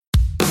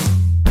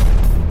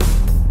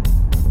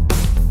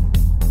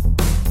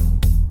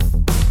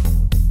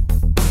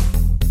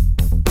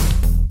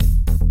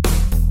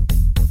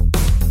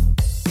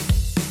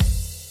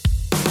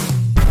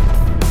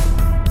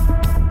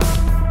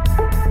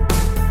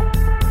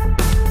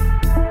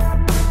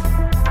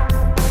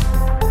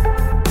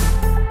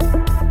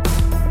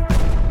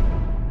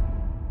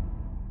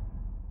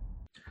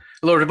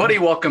everybody.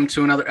 Welcome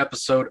to another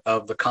episode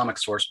of the Comic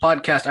Source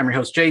Podcast. I'm your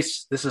host,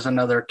 Jace. This is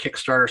another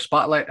Kickstarter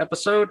Spotlight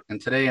episode,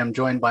 and today I'm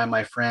joined by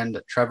my friend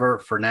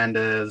Trevor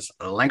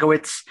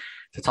Fernandes-Lenkiewicz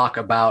to talk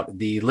about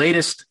the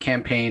latest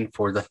campaign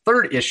for the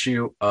third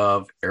issue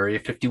of Area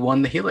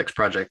 51, the Helix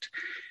Project.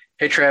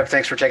 Hey, Trev,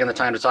 thanks for taking the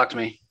time to talk to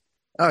me.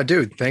 Oh,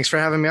 dude, thanks for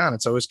having me on.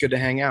 It's always good to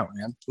hang out,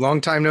 man. Long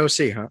time no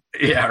see, huh?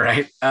 Yeah,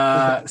 right.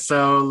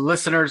 So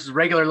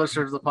regular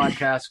listeners of the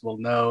podcast will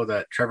know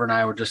that Trevor and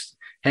I were just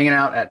hanging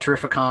out at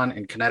Terrificon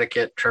in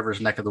Connecticut,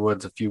 Trevor's neck of the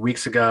woods, a few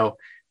weeks ago.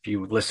 If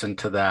you listened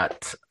to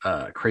that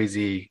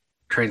crazy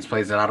trains,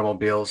 planes, and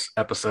automobiles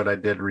episode I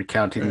did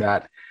recounting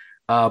that.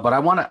 But I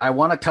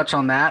want to touch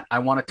on that. I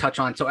want to touch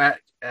on,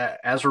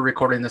 as we're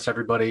recording this,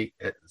 everybody,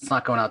 it's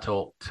not going out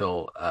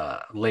till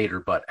later,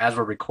 but as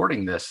we're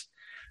recording this,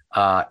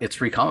 it's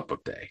Free Comic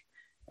Book Day,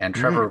 and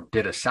Trevor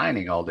did a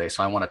signing all day.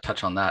 So I want to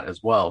touch on that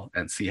as well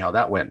and see how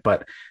that went.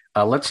 But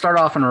let's start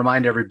off and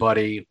remind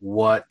everybody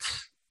what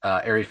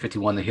Area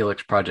 51, the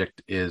Helix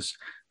Project, is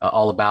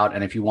all about.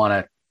 And if you want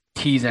to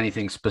tease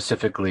anything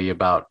specifically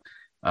about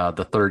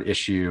the third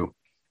issue,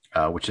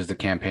 which is the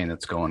campaign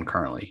that's going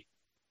currently.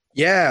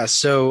 Yeah.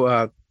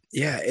 So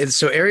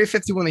Area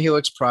 51, the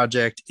Helix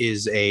Project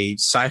is a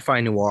sci-fi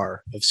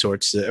noir of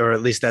sorts, or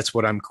at least that's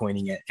what I'm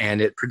coining it.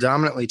 And it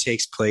predominantly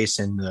takes place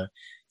in the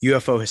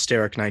UFO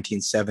hysteric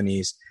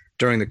 1970s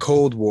during the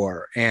Cold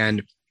War.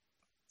 And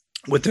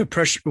with the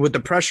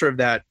pressure of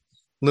that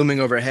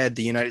looming overhead,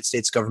 the United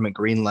States government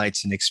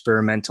greenlights an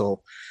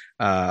experimental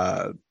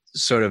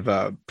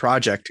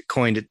project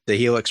coined the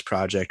Helix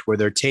Project, where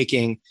they're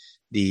taking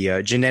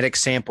the genetic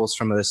samples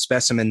from a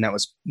specimen that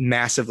was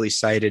massively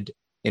cited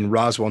in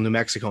Roswell, New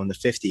Mexico in the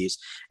 50s,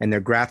 and they're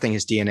grafting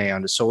his DNA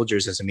onto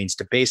soldiers as a means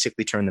to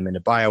basically turn them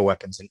into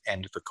bioweapons and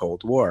end the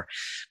Cold War.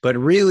 But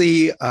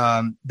really,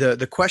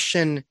 the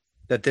question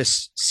that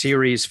this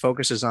series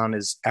focuses on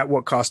is, at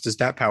what cost does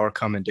that power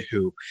come into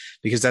who?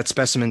 Because that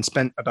specimen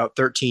spent about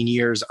 13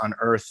 years on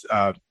Earth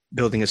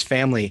building his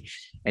family,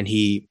 and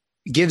he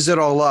gives it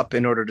all up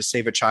in order to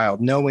save a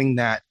child, knowing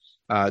that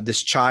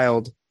this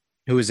child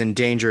who is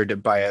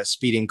endangered by a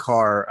speeding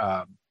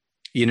car,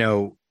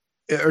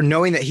 or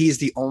knowing that he's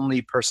the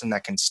only person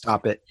that can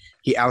stop it,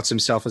 he outs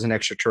himself as an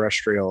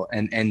extraterrestrial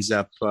and ends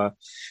up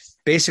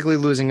basically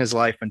losing his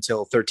life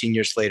until 13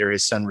 years later,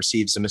 his son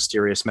receives a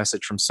mysterious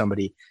message from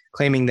somebody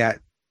claiming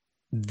that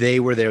they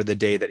were there the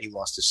day that he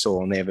lost his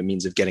soul and they have a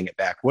means of getting it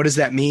back. What does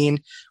that mean?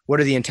 What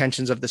are the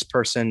intentions of this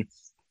person?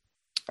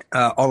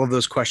 All of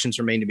those questions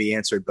remain to be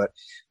answered, but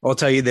I'll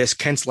tell you this: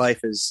 Kent's life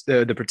is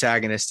the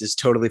protagonist is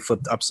totally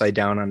flipped upside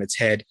down on its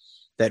head.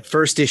 That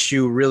first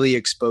issue really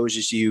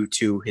exposes you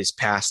to his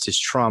past, his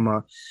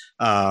trauma,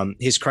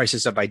 his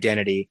crisis of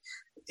identity,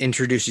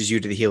 introduces you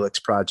to the Helix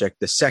Project.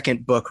 The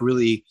second book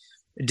really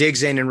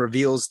digs in and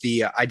reveals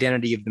the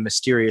identity of the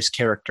mysterious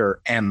character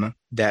M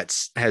that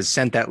has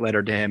sent that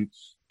letter to him,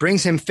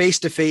 brings him face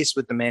to face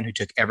with the man who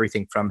took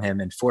everything from him,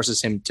 and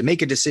forces him to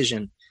make a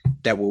decision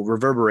that will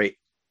reverberate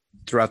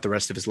throughout the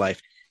rest of his life.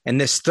 And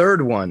this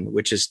third one,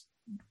 which is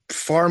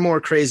far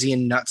more crazy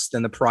and nuts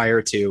than the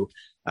prior two,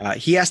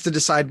 he has to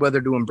decide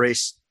whether to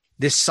embrace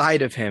this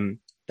side of him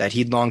that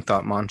he'd long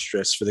thought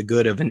monstrous for the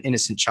good of an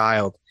innocent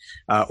child,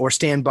 or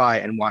stand by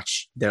and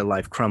watch their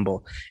life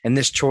crumble. And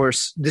this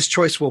choice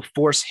will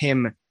force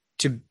him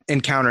to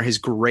encounter his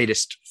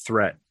greatest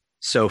threat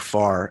so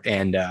far.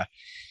 And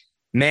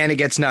man, it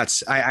gets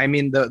nuts. I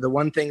mean, the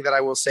one thing that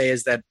I will say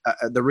is that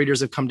the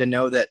readers have come to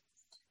know that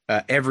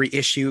every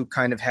issue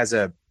kind of has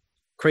a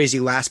crazy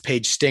last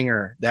page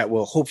stinger that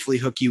will hopefully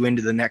hook you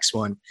into the next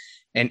one.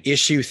 And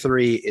issue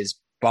 3 is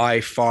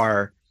by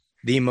far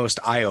the most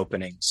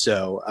eye-opening.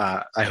 So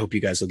I hope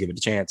you guys will give it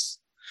a chance.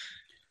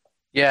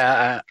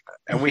 Yeah,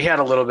 and we had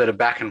a little bit of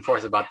back and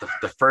forth about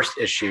the first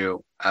issue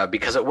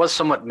because it was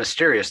somewhat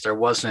mysterious. There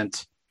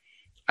wasn't,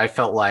 I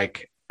felt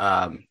like,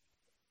 there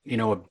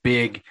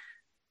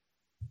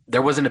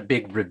wasn't a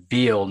big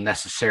reveal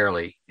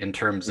necessarily in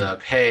terms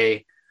of,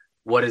 hey,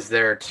 what is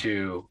there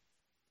to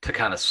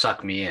kind of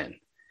suck me in?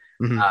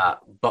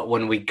 But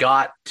when we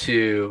got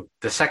to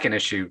the second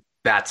issue,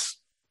 that's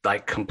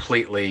like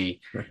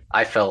completely,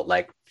 I felt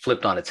like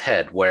flipped on its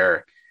head,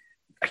 where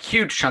a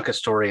huge chunk of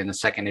story in the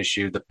second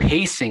issue, the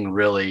pacing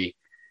really,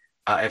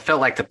 it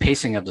felt like the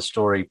pacing of the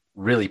story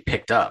really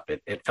picked up.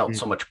 It felt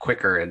so much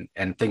quicker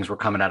and things were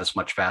coming at us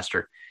much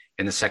faster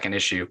in the second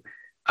issue.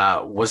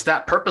 Was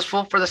that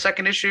purposeful for the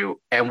second issue?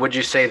 And would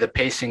you say the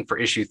pacing for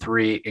issue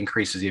 3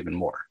 increases even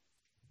more?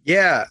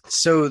 Yeah.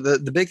 So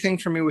the big thing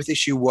for me with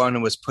issue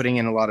 1 was putting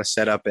in a lot of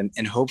setup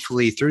and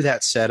hopefully through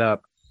that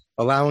setup,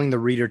 allowing the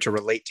reader to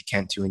relate to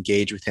Kent, to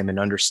engage with him and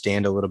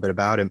understand a little bit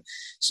about him,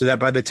 so that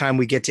by the time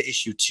we get to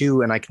issue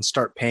 2 and I can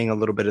start paying a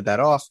little bit of that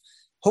off,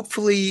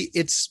 hopefully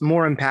it's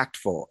more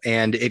impactful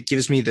and it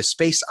gives me the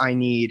space I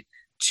need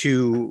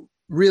to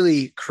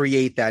really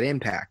create that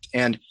impact.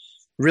 And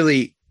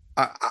really,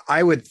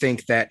 I would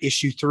think that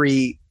issue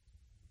 3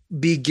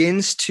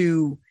 begins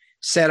to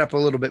set up a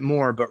little bit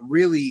more, but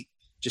really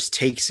just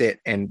takes it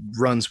and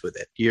runs with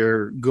it.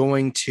 You're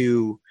going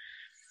to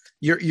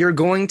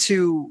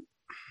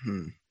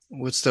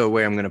What's the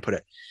way I'm going to put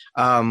it?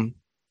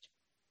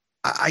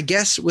 I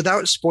guess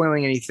without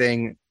spoiling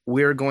anything,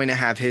 we're going to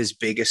have his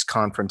biggest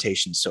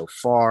confrontation so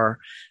far.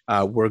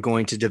 We're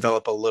going to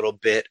develop a little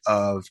bit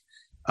of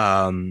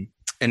an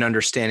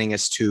understanding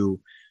as to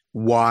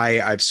why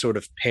I've sort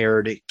of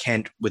paired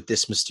Kent with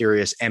this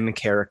mysterious M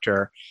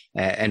character,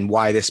 and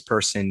why this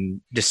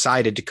person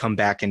decided to come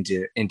back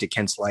into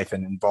Kent's life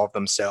and involve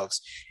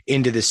themselves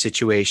into this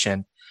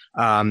situation.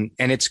 And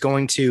it's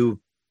going to,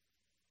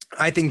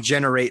 I think,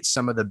 generate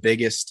some of the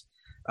biggest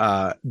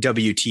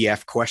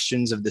WTF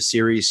questions of the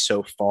series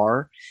so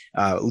far,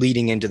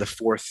 leading into the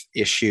fourth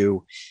issue,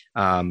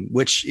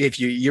 which, if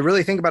you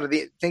really think about it,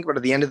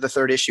 the end of the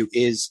third issue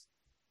is,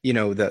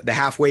 the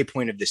halfway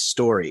point of this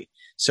story.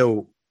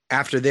 So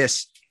after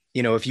this,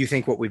 if you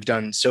think what we've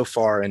done so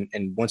far, and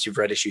once you've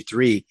read issue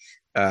 3,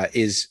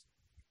 is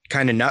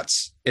kind of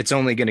nuts, it's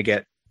only going to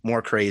get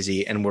more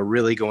crazy, and we're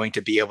really going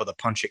to be able to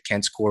punch at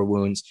Kent's core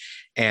wounds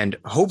and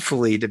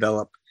hopefully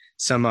develop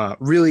some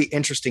really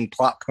interesting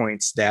plot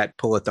points that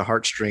pull at the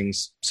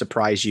heartstrings,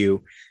 surprise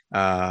you,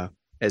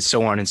 as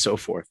so on and so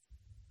forth.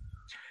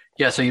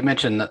 Yeah, so you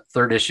mentioned the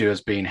third issue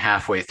as being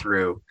halfway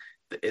through.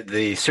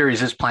 The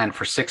series is planned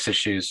for 6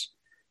 issues,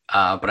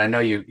 but I know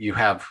you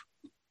have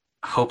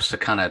hopes to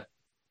kind of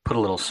put a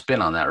little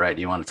spin on that, right?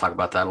 Do you want to talk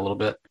about that a little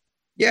bit?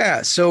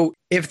 Yeah, so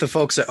if the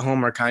folks at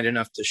home are kind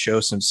enough to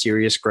show some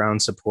serious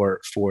ground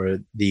support for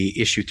the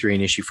issue 3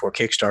 and issue 4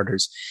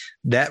 Kickstarters,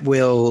 that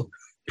will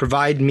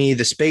provide me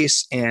the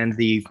space and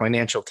the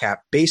financial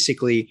cap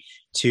basically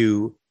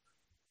to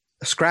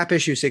scrap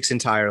issue 6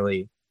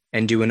 entirely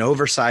and do an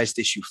oversized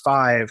issue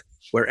 5,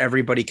 where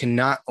everybody can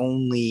not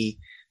only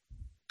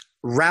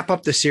wrap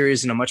up the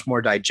series in a much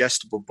more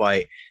digestible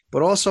bite,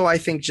 but also, I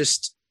think,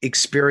 just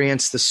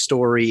experience the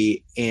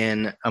story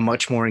in a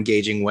much more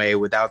engaging way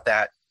without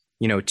that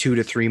 2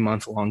 to 3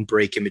 month long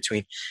break in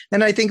between.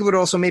 And I think it would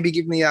also maybe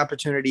give me the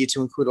opportunity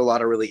to include a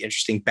lot of really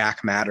interesting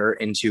back matter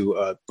into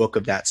a book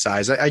of that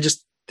size. I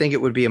just think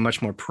it would be a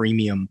much more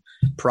premium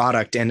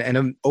product and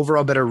an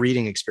overall better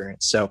reading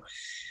experience. So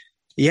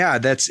yeah,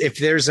 that's, if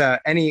there's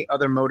any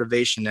other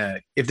motivation,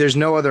 if there's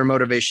no other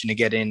motivation to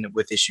get in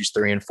with issues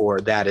 3 and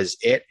 4, that is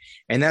it.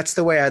 And that's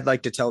the way I'd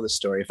like to tell the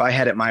story. If I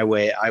had it my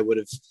way, I would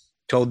have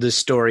told this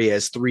story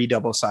as 3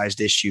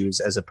 double-sized issues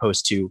as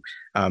opposed to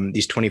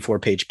these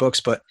 24-page books.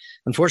 But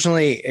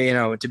unfortunately,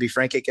 to be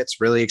frank, it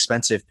gets really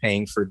expensive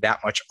paying for that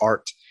much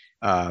art.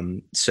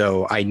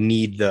 So I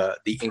need the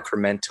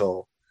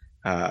incremental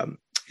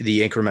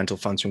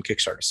funds from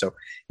Kickstarter. So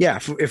yeah,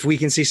 if we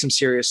can see some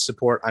serious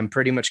support, I'm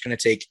pretty much going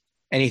to take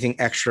anything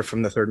extra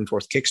from the 3rd and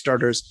 4th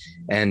Kickstarters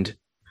and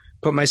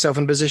put myself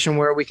in a position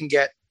where we can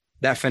get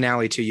that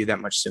finale to you that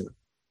much sooner.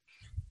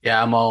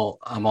 Yeah, I'm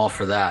all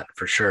for that,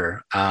 for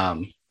sure.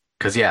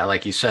 Because yeah,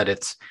 like you said,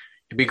 it'd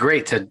be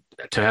great to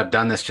have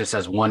done this just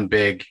as one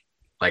big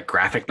like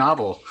graphic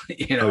novel,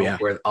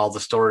 where all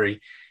the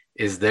story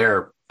is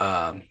there.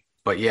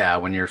 But yeah,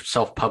 when you're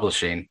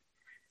self-publishing,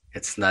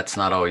 that's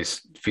not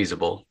always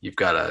feasible. You've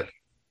got to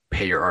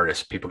pay your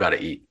artists. People got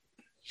to eat.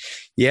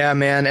 Yeah,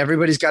 man,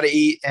 everybody's got to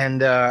eat,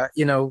 and I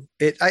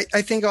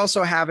think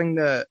also having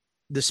the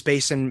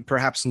space and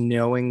perhaps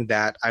knowing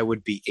that I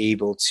would be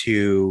able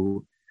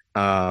to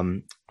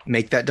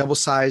make that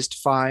double-sized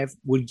 5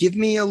 would give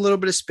me a little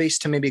bit of space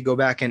to maybe go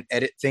back and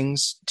edit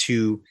things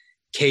to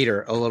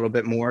cater a little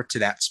bit more to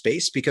that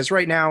space. Because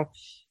right now,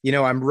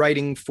 I'm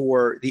writing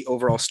for the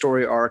overall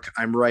story arc.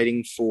 I'm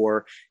writing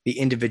for the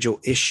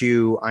individual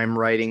issue. I'm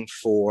writing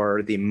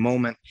for the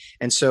moment.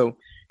 And so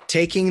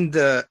taking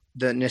the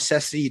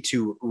necessity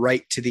to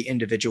write to the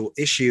individual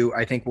issue,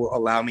 I think will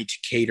allow me to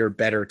cater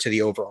better to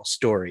the overall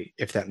story,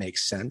 if that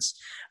makes sense.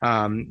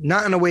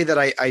 Not in a way that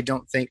I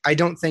don't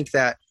think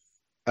that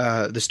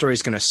the story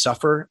is going to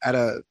suffer at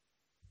a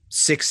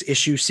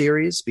 6-issue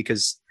series,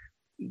 because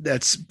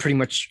that's pretty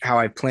much how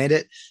I planned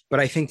it. But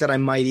I think that I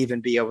might even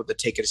be able to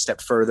take it a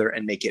step further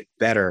and make it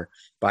better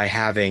by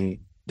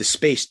having the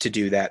space to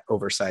do that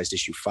oversized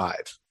issue 5.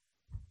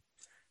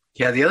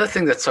 Yeah. The other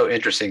thing that's so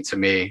interesting to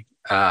me,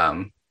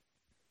 when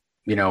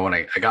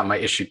I got my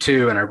issue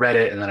 2 and I read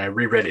it, and then I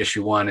reread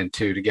issue 1 and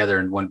 2 together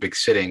in one big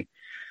sitting.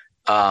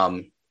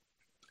 And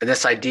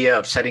this idea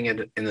of setting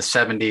it in the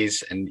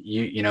 70s, and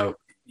you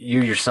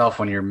yourself,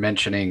 when you're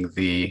mentioning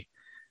the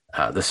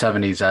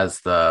 70s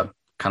as the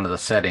kind of the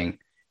setting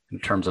in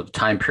terms of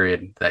time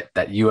period, that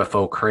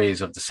UFO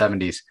craze of the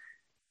 70s,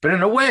 but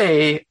in a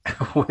way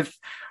with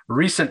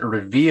recent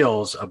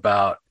reveals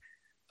about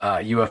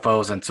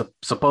UFOs, and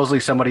supposedly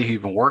somebody who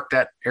even worked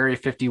at Area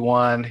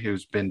 51,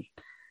 who's been,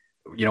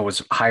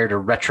 was hired a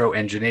retro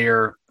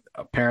engineer.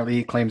 Apparently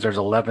he claims there's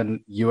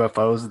 11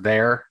 UFOs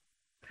there,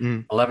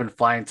 11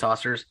 flying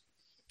saucers.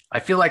 I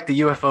feel like the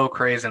UFO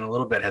craze in a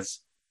little bit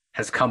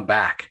has come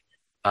back.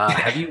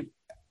 Have you,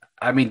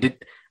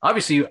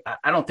 obviously,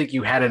 I don't think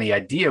you had any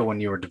idea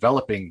when you were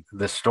developing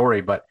this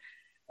story, but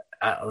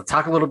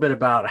talk a little bit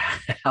about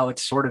how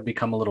it's sort of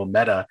become a little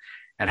meta,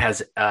 and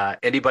has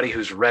anybody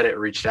who's read it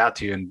reached out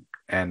to you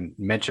and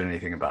mentioned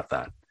anything about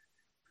that?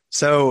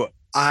 So,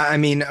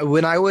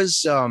 when I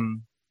was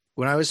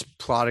when I was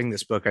plotting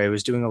this book, I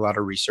was doing a lot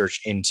of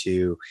research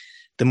into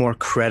the more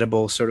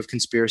credible sort of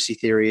conspiracy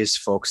theories,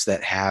 folks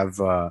that have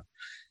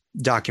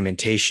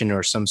documentation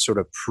or some sort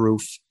of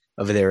proof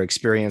of their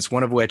experience.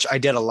 One of which I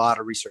did a lot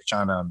of research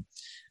on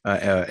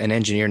an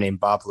engineer named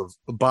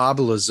Bob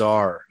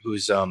Lazar,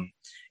 who's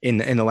in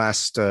the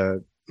last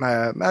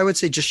I would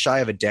say just shy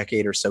of a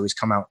decade or so, he's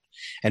come out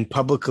and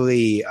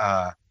publicly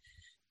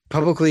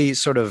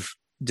sort of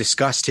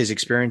discussed his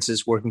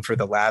experiences working for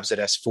the labs at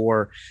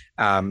S4,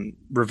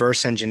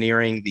 reverse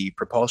engineering the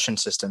propulsion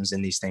systems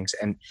in these things.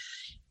 And,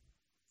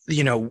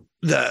 you know,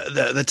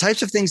 the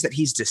types of things that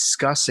he's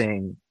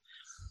discussing,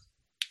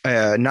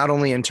 not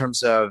only in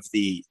terms of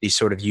the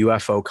sort of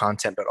UFO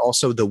content, but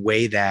also the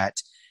way that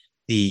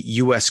the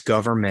US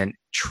government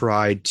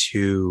tried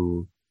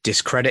to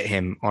discredit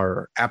him,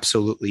 are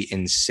absolutely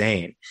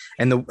insane.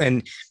 And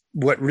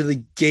what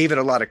really gave it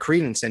a lot of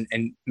credence and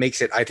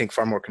makes it, I think,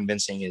 far more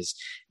convincing is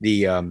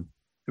just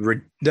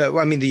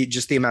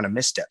the amount of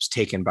missteps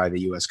taken by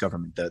the U.S.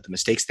 government, the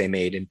mistakes they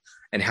made,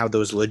 and how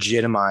those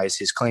legitimize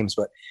his claims.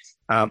 But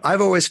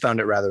I've always found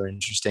it rather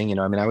interesting. You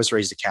know, I mean, I was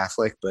raised a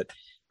Catholic, but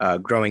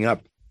growing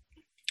up,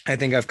 I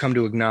think I've come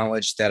to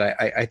acknowledge that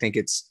I think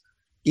it's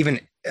even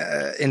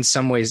in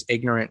some ways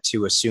ignorant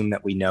to assume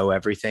that we know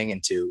everything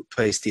and to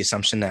place the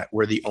assumption that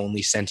we're the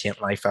only sentient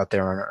life out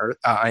there on Earth,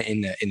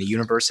 in the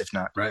universe, if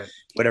not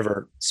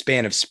whatever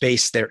span of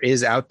space there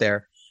is out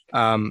there.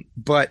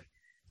 But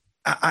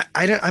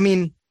I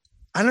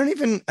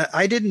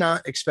did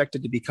not expect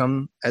it to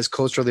become as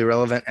culturally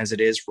relevant as it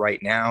is right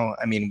now.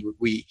 I mean,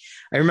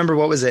 I remember,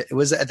 what was it? It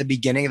was at the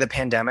beginning of the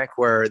pandemic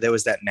where there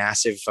was that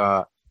massive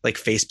like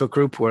Facebook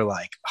group where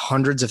like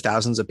hundreds of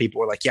thousands of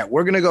people were like, yeah,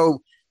 we're going to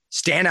go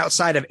stand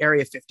outside of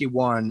Area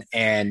 51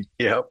 and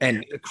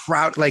the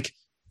crowd, like,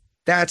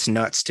 that's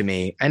nuts to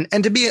me. And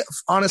to be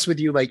honest with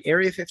you, like,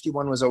 Area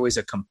 51 was always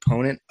a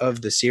component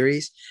of the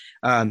series.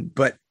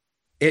 But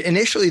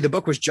initially the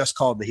book was just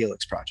called The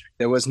Helix Project.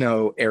 There was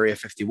no Area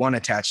 51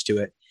 attached to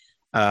it.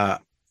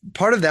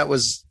 Part of that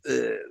was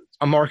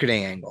a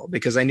marketing angle,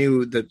 because I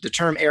knew the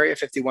term Area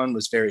 51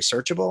 was very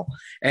searchable,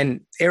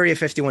 and Area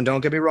 51,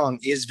 don't get me wrong,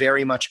 is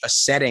very much a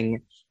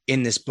setting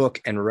in this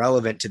book and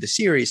relevant to the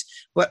series,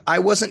 but I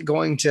wasn't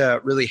going to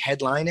really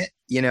headline it,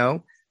 you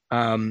know?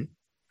 And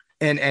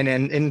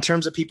in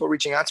terms of people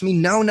reaching out to me,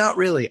 no, not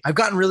really. I've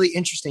gotten really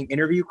interesting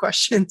interview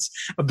questions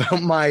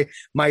about my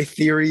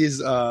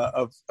theories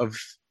of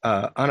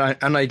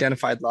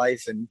unidentified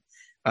life and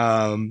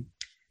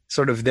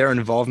sort of their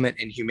involvement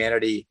in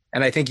humanity.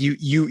 And I think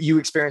you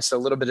experienced a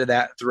little bit of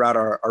that throughout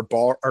our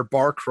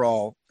bar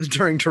crawl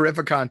during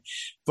Terrificon.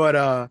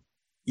 But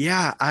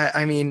yeah,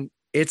 I mean,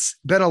 it's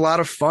been a lot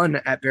of fun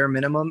at bare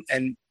minimum,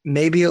 and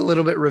maybe a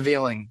little bit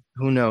revealing.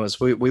 Who knows?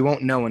 We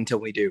won't know until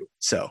we do.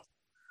 So,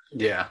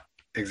 yeah,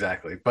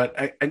 exactly.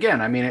 But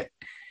again, I mean,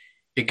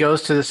 it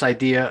goes to this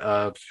idea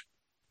of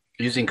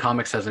using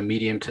comics as a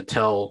medium to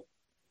tell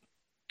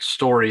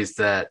stories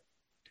that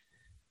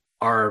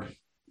are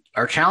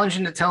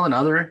challenging to tell in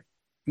other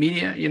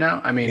media. You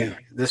know, I mean,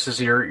 This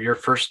is your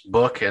first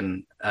book,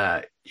 and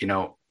you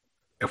know,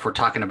 if we're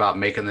talking about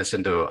making this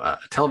into a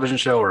television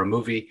show or a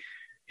movie,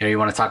 you know, you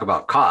want to talk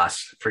about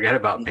costs, forget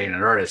about paying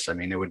an artist. I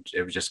mean, it would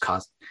just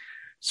cost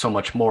so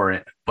much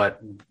more. But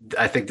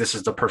I think this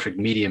is the perfect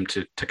medium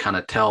to kind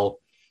of tell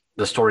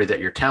the story that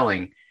you're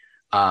telling.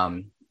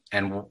 And,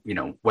 you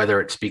know,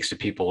 whether it speaks to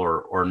people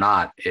or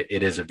not,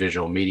 it is a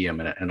visual medium,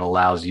 and it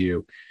allows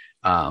you,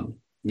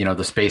 you know,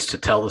 the space to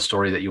tell the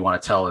story that you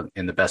want to tell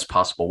in the best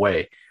possible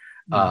way.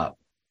 Now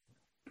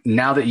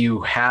that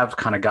you have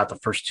kind of got the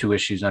first two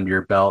issues under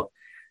your belt,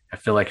 I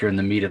feel like you're in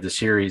the meat of the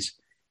series.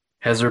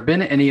 Has there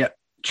been any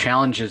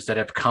challenges that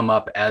have come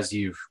up as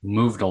you've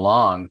moved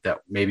along that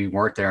maybe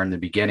weren't there in the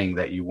beginning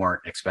that you weren't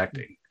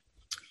expecting?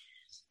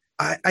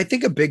 I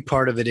think a big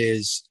part of it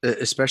is,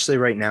 especially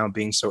right now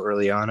being so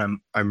early on,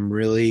 I'm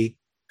really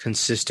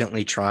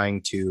consistently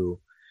trying to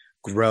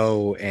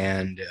grow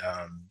and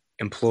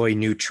employ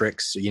new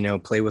tricks, you know,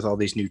 play with all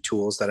these new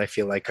tools that I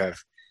feel like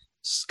I've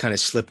kind of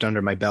slipped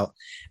under my belt.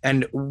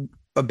 And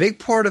a big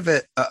part of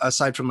it,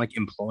 aside from like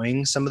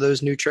employing some of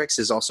those new tricks,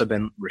 has also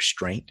been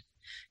restraint.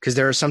 Because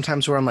there are some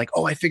times where I'm like,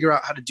 oh, I figure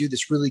out how to do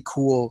this really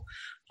cool,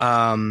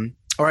 or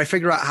I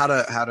figure out how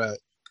to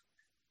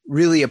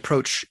really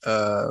approach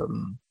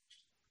an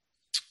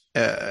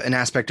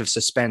aspect of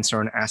suspense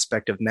or an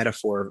aspect of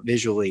metaphor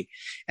visually,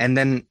 and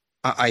then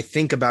I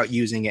think about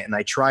using it, and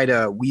I try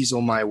to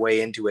weasel my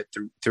way into it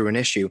through an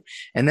issue,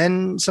 and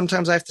then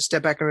sometimes I have to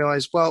step back and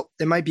realize, well,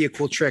 it might be a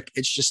cool trick,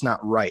 it's just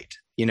not right,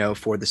 you know,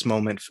 for this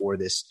moment, for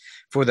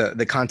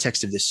the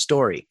context of this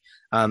story.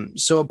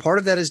 So a part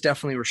of that is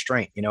definitely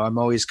restraint. You know, I'm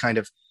always kind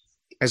of,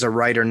 as a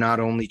writer, not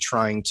only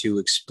trying to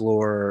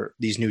explore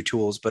these new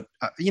tools, but,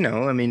 you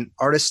know, I mean,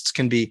 artists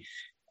can be,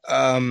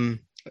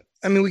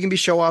 we can be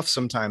show off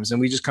sometimes,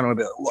 and we just kind of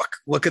be like,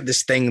 look at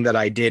this thing that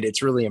I did.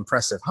 It's really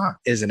impressive, huh?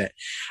 Isn't it?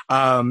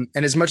 And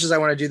as much as I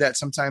want to do that,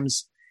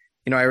 sometimes,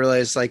 you know, I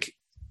realize like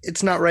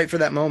it's not right for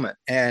that moment.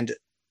 And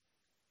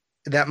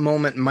that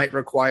moment might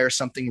require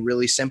something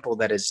really simple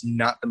that is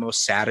not the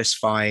most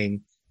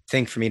satisfying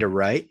thing for me to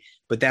write,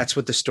 but that's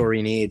what the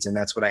story needs, and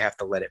that's what I have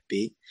to let it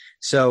be.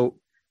 So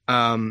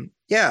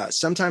yeah,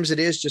 sometimes it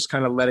is just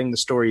kind of letting the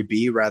story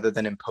be rather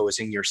than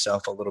imposing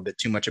yourself a little bit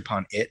too much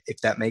upon it,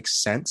 if that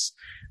makes sense.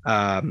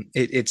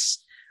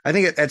 It's I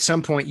think at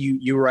some point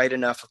you write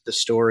enough of the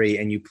story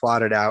and you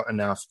plot it out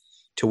enough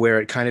to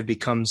where it kind of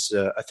becomes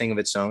a thing of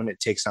its own. It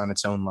takes on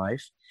its own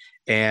life,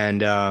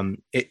 and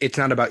it's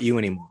not about you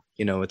anymore.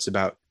 It's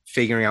about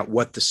figuring out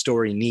what the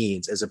story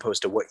needs as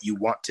opposed to what you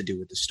want to do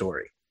with the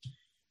story.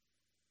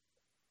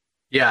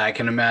 Yeah, I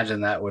can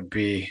imagine that would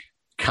be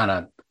kind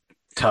of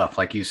tough.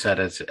 Like you said,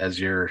 as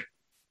you're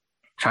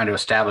trying to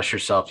establish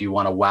yourself, you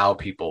want to wow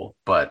people,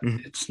 but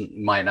Mhm. it's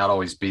might not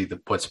always be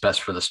what's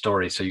best for the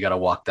story. So you got to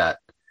walk that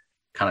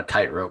kind of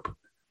tightrope.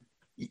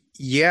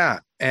 Yeah.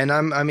 And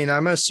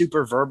I'm a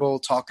super verbal,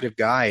 talkative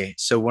guy.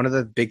 So one of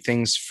the big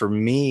things for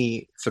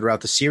me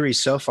throughout the series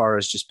so far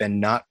has just been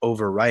not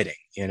overwriting.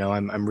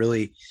 I'm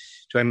really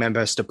doing my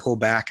best to pull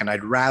back, and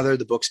I'd rather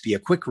the books be a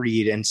quick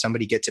read and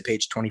somebody get to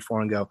page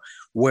 24 and go,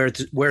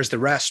 where's the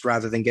rest,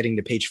 rather than getting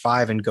to page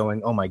 5 and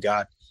going, oh my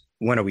God,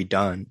 when are we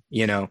done?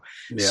 Yeah.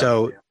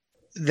 So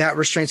that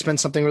restraint's been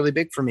something really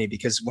big for me,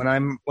 because when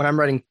I'm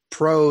writing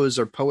prose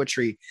or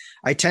poetry,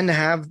 I tend to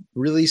have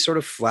really sort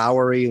of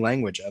flowery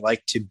language. I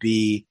like to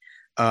be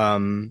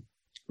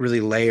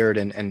really layered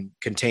and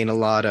contain a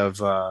lot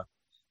of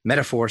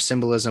metaphor,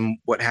 symbolism,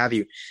 what have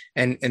you.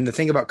 And the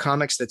thing about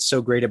comics that's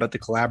so great about the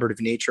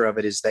collaborative nature of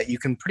it is that you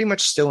can pretty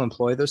much still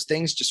employ those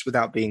things just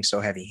without being so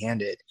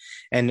heavy-handed.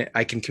 And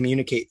I can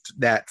communicate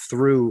that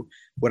through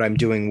what I'm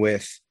doing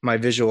with my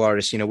visual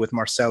artist, with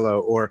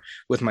Marcelo, or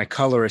with my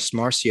colorist,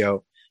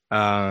 Marcio.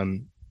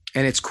 And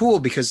it's cool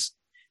because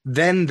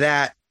then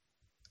that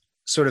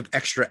sort of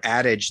extra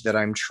adage that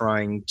I'm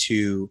trying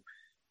to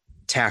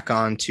tack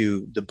on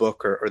to the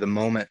book or the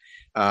moment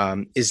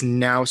is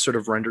now sort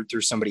of rendered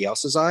through somebody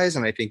else's eyes,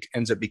 and I think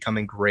ends up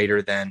becoming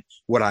greater than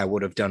what I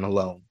would have done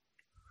alone.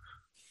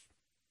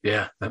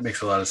 Yeah, that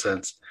makes a lot of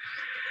sense.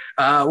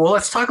 Well,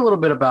 let's talk a little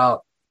bit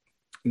about,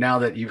 now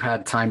that you've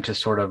had time to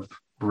sort of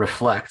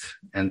reflect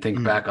and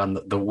think back on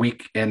the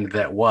weekend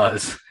that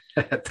was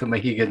at the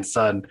Mohegan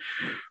Sun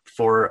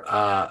for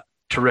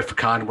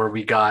Terrificon, where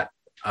we got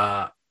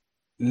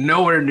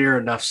nowhere near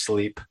enough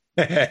sleep.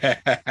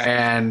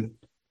 and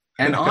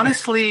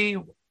honestly,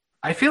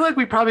 I feel like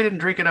we probably didn't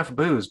drink enough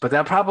booze, but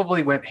that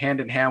probably went hand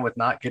in hand with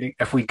not getting,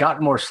 if we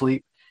got more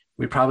sleep,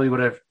 we probably would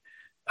have,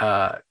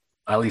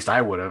 at least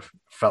I would have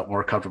felt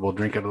more comfortable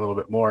drinking a little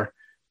bit more.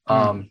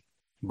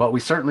 But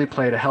we certainly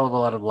played a hell of a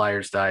lot of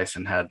Liar's Dice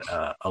and had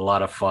a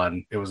lot of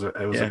fun. It was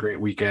a great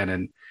weekend,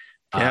 and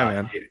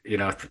man.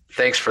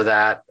 Thanks for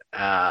that,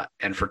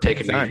 and for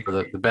taking me for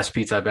the best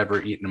pizza I've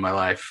ever eaten in my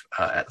life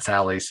at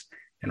Sally's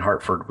in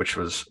Hartford, which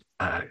was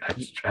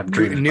I've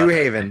dreamed New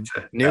Haven,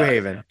 New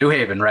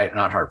Haven, right?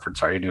 Not Hartford,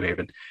 sorry, New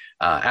Haven.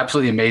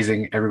 Absolutely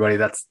amazing, everybody.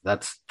 That's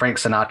Frank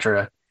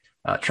Sinatra,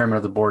 chairman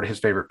of the board, his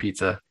favorite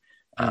pizza.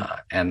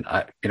 And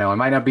I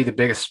might not be the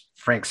biggest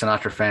Frank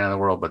Sinatra fan in the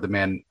world, but the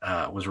man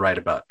was right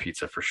about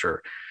pizza for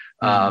sure.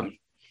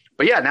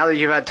 But yeah, now that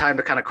you've had time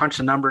to kind of crunch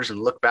the numbers and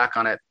look back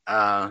on it,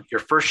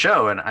 your first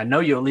show, and I know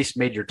you at least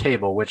made your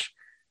table, which,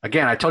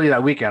 again, I told you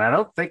that weekend, I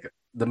don't think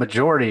the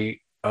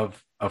majority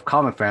of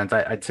comic fans,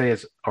 I'd say,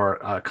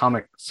 or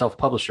comic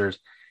self-publishers,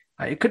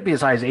 it could be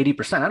as high as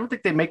 80%. I don't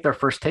think they make their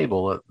first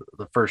table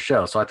the first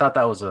show. So I thought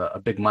that was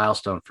a big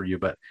milestone for you.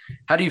 But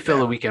how do you feel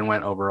the weekend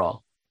went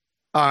overall?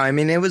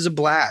 It was a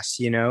blast,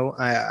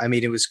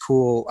 it was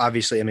cool.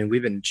 Obviously,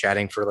 we've been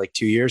chatting for like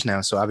 2 years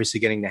now. So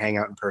obviously getting to hang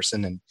out in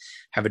person and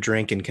have a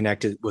drink and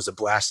connect was a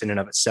blast in and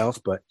of itself.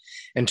 But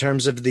in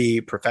terms of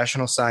the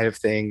professional side of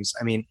things,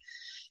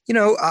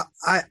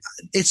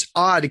 it's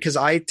odd because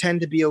I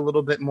tend to be a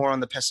little bit more on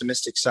the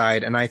pessimistic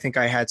side. And I think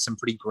I had some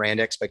pretty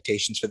grand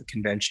expectations for the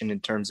convention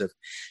in terms of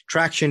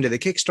traction to the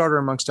Kickstarter,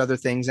 amongst other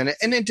things. And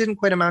it didn't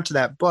quite amount to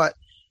that. But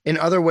in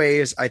other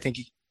ways, I think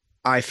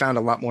I found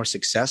a lot more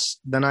success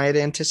than I had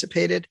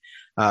anticipated.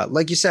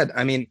 Like you said,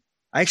 I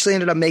actually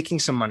ended up making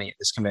some money at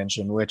this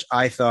convention, which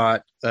I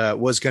thought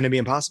was going to be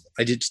impossible.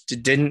 I just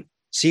didn't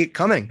see it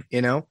coming,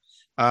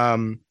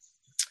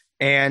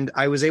 and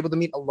I was able to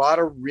meet a lot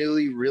of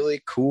really,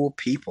 really cool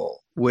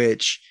people,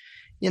 which,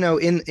 in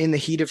the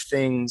heat of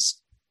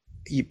things,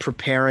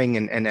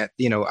 preparing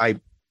I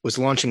was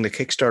launching the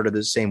Kickstarter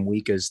the same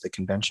week as the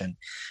convention.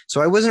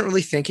 So I wasn't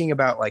really thinking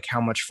about like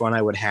how much fun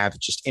I would have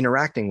just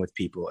interacting with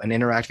people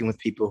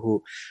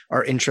who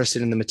are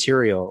interested in the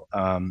material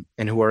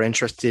and who are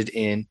interested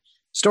in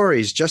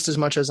stories just as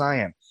much as I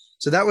am.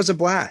 So that was a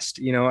blast,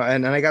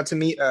 and I got to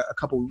meet a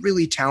couple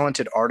really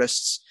talented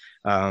artists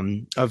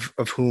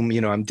of whom,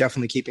 I'm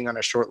definitely keeping on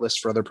a short list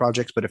for other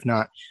projects, but if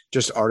not,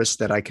 just artists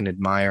that I can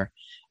admire.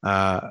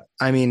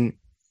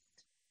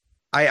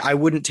 I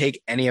wouldn't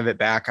take any of it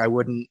back.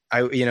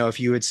 If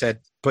you had said,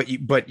 but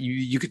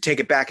you could take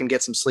it back and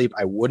get some sleep,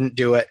 I wouldn't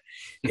do it.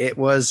 It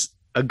was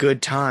a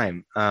good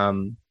time.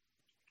 Aside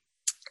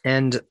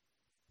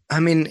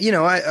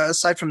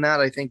from that,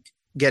 I think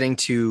getting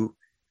to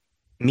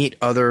meet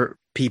other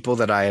people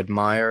that I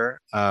admire,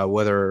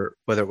 whether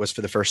it was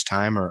for the first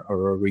time or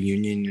a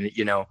reunion.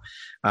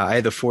 I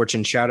had the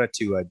fortune, shout out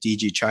to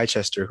DG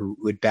Chichester, who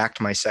had backed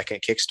my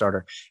second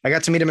Kickstarter. I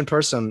got to meet him in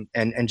person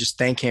and just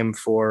thank him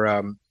for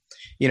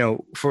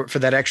for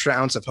that extra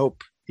ounce of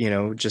hope,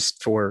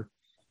 just for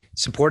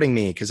supporting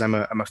me, because I'm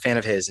a fan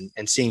of his,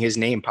 and seeing his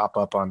name pop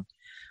up on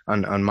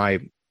my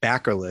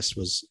backer list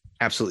was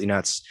absolutely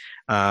nuts.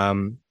 I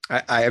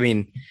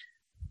mean,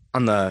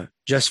 on the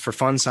just for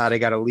fun side, I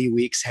got a Lee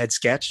Weeks head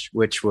sketch,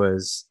 which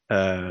was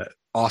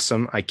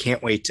awesome. I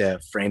can't wait to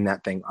frame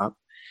that thing up.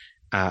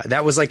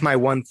 That was like my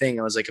one thing.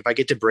 I was like, if I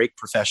get to break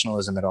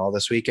professionalism at all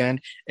this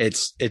weekend,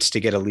 it's to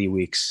get a Lee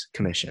Weeks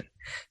commission.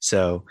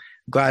 So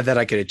glad that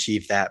I could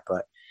achieve that.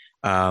 But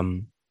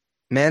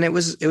man, it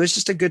was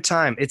just a good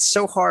time. It's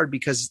so hard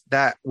because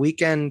that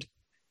weekend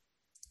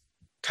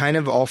kind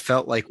of all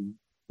felt like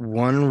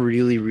one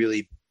really,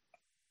 really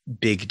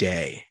big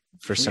day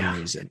for some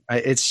reason.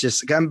 It's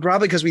just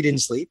probably because we didn't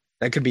sleep.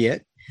 That could be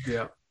it.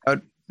 Yeah.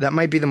 That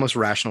might be the most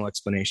rational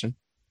explanation.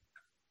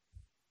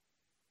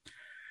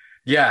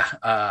 Yeah,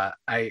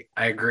 I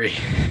agree.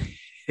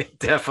 It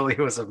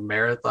definitely was a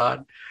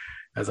marathon,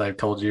 as I've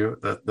told you.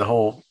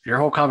 Your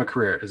whole comic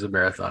career is a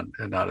marathon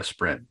and not a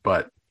sprint.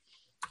 But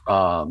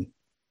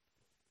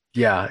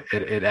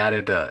it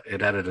added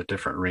a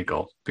different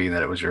wrinkle, being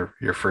that it was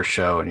your first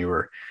show and you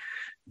were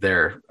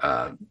there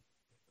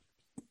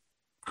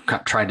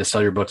trying to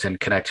sell your books and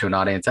connect to an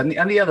audience. And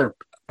the other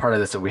part of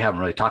this that we haven't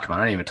really talked about,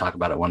 I didn't even talk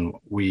about it when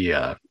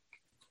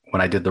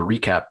I did the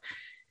recap.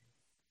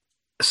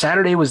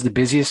 Saturday was the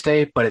busiest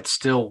day, but it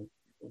still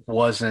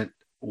wasn't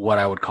what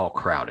I would call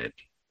crowded,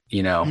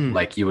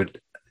 like you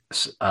would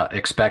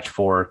expect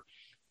for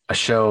a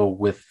show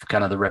with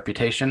kind of the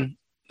reputation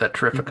that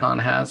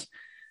Terrificon has.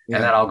 Yeah.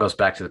 And that all goes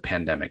back to the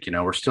pandemic.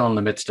 We're still in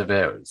the midst of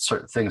it.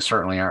 Things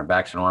certainly aren't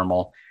back to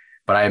normal,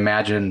 but I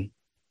imagine,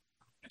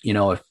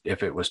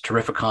 if it was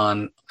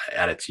Terrificon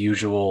at its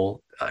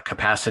usual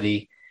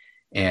capacity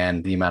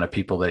and the amount of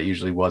people that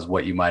usually was,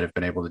 what you might have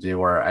been able to do.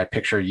 Or I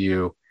picture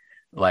you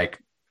like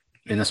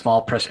in the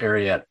small press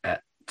area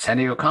at San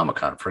Diego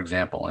Comic-Con, for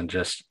example, and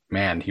just,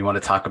 man, you want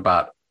to talk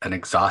about an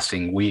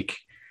exhausting week,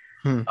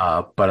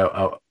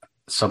 but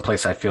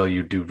someplace I feel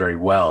you do very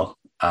well,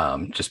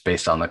 just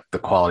based on the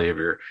quality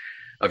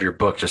of your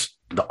book, just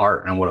the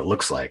art and what it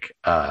looks like.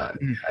 I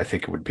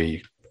think it would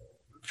be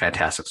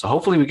fantastic. So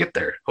hopefully we get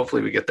there.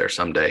 Hopefully we get there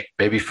someday.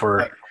 Maybe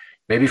for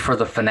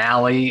the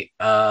finale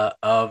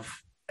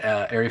of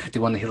Area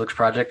 51, the Helix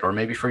Project, or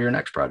maybe for your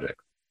next project.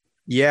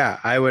 Yeah,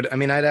 I would. I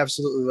mean, I'd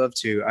absolutely love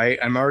to.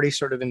 I'm already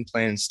sort of in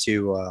plans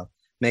to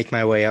make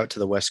my way out to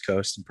the West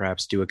Coast and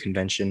perhaps do a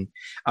convention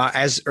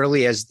as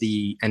early as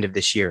the end of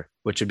this year,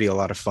 which would be a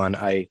lot of fun.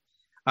 I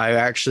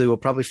actually will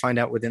probably find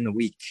out within the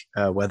week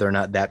whether or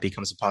not that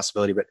becomes a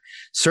possibility. But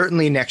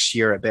certainly next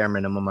year, at bare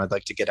minimum, I'd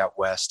like to get out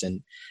west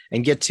and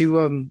get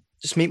to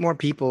just meet more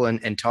people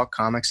and talk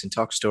comics and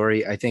talk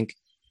story. I think,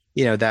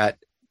 that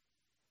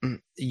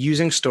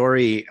using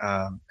story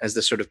as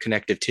the sort of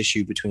connective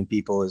tissue between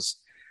people is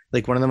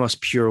like one of the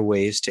most pure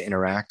ways to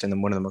interact, and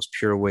then one of the most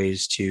pure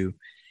ways to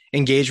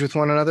engage with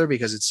one another,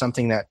 because it's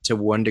something that to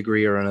one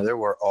degree or another,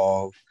 we're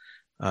all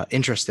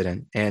interested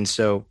in. And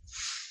so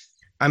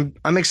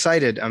I'm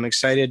excited. I'm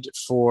excited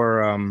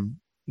for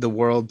the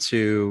world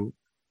to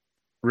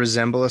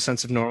resemble a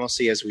sense of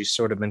normalcy as we've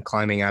sort of been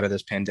climbing out of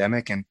this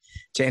pandemic, and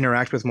to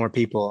interact with more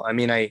people. I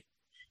mean,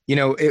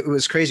 it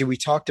was crazy. We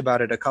talked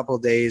about it a couple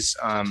of days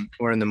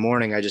where in the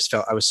morning I just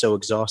felt I was so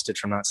exhausted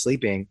from not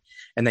sleeping.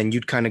 And then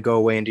you'd kind of go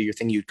away and do your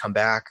thing. You'd come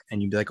back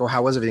and you'd be like, oh,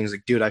 how was everything? It's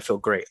like, dude, I feel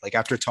great. Like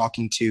after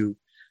talking to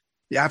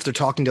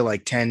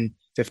like 10,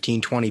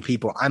 15, 20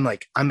 people,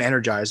 I'm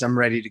energized. I'm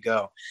ready to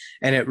go.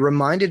 And it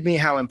reminded me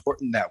how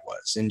important that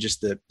was, and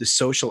just the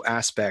social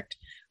aspect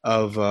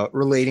of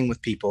relating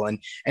with people,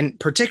 and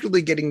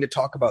particularly getting to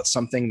talk about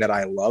something that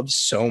I love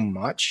so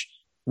much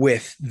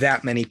with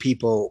that many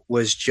people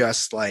was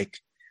just like,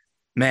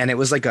 man, it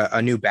was like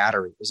a new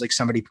battery. It was like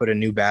somebody put a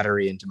new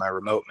battery into my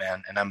remote,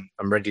 man, and I'm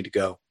ready to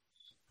go.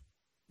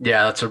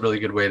 Yeah, that's a really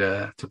good way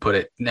to put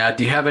it. Now,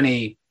 do you have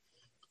any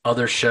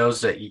other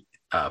shows that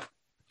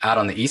out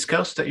on the East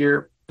Coast that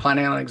you're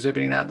planning on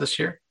exhibiting at this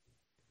year?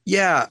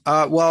 Yeah.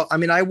 Well, I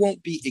mean, I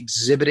won't be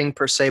exhibiting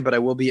per se, but I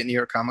will be at New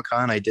York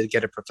Comic-Con. I did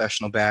get a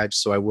professional badge,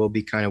 so I will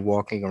be kind of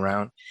walking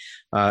around.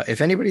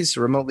 If anybody's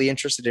remotely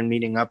interested in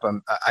meeting up,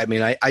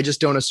 I just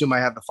don't assume I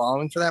have the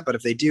following for that, but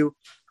if they do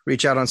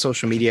reach out on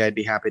social media, I'd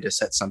be happy to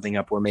set something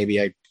up where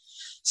maybe I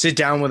sit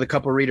down with a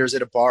couple of readers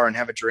at a bar and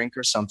have a drink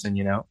or something,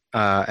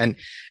 and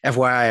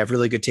FYI, I have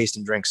really good taste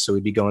in drinks, so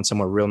we'd be going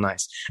somewhere real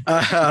nice.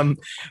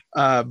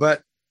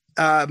 But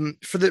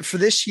for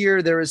this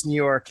year, there is New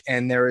York,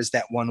 and there is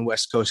that one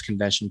West Coast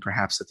convention,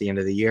 perhaps at the end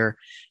of the year.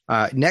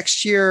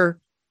 Next year,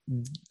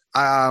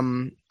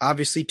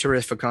 obviously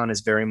Terrificon is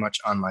very much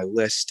on my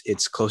list.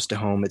 It's close to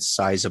home. It's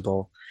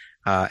sizable.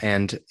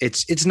 And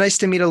it's nice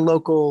to meet a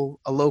local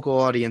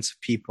audience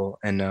of people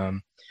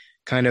and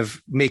kind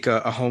of make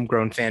a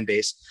homegrown fan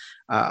base.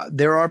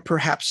 There are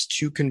perhaps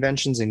 2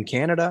 conventions in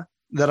Canada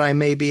that I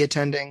may be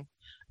attending.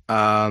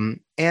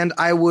 And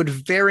I would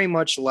very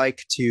much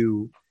like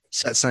to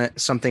set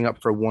something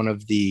up for one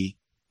of the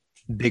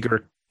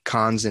bigger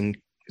cons in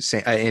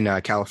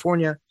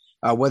California,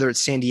 whether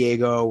it's San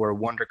Diego or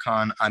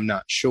WonderCon. I'm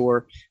not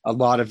sure. A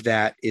lot of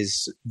that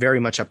is very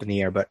much up in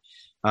the air, but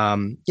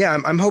yeah,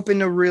 I'm hoping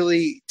to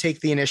really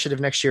take the initiative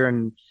next year.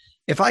 And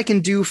if I can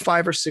do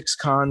 5 or 6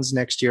 cons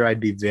next year, I'd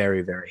be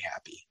very, very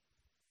happy.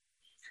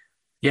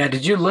 Yeah,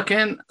 did you look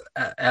in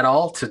at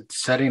all to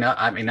setting up?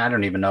 I mean, I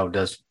don't even know.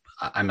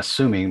 I'm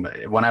assuming,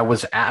 but when I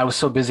was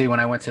so busy when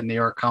I went to New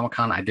York Comic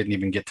Con, I didn't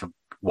even get to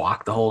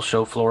walk the whole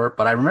show floor.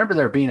 But I remember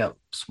there being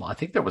I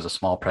think there was a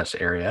small press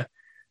area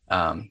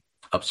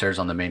upstairs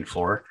on the main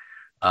floor.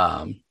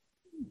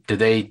 Did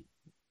they?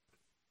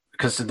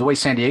 Because the way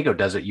San Diego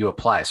does it, you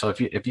apply. So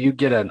if you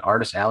get an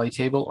artist alley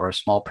table or a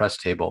small press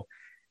table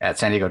at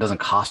San Diego, it doesn't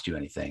cost you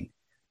anything.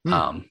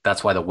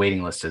 That's why the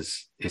waiting list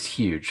is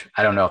huge.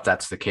 I don't know if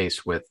that's the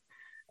case with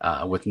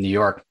New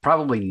York.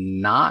 Probably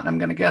not, I'm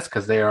going to guess,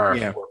 because they are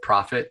a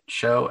for-profit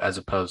show as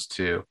opposed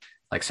to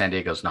like San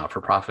Diego's not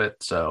for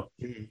profit. So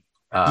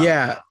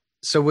yeah.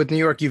 So with New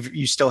York,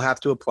 you still have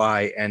to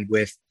apply, and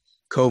with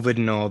COVID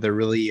and all, they're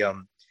really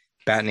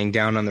battening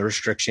down on the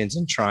restrictions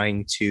and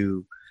trying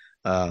to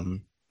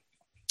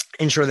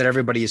ensure that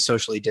everybody is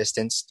socially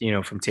distanced,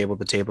 from table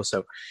to table.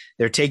 So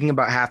they're taking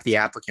about half the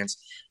applicants.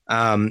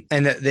 And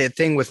the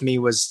thing with me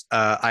was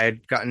I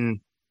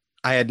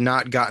had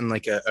not gotten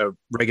like a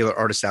regular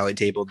artist alley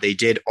table. They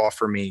did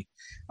offer me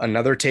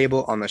another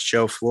table on the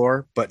show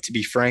floor, but to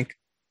be frank,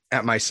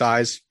 at my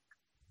size,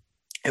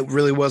 it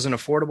really wasn't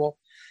affordable.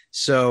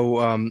 So,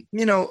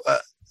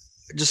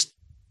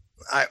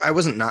 I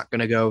wasn't not going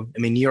to go. I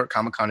mean, New York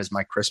Comic Con is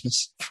my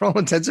Christmas for all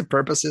intents and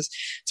purposes.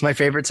 It's my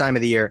favorite time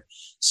of the year.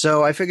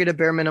 So I figured at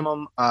bare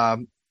minimum,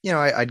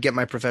 I'd get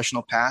my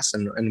professional pass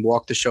and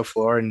walk the show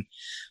floor and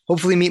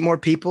hopefully meet more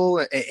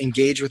people,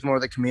 engage with more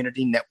of the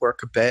community,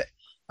 network a bit.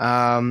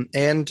 I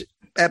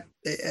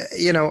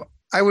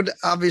would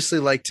obviously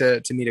like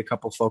to meet a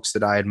couple folks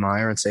that I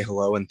admire and say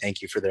hello and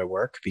thank you for their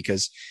work,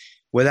 because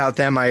without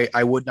them,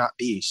 I would not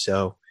be.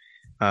 So,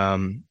 I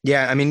mean,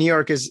 New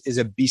York is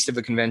a beast of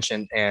a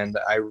convention, and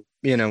I,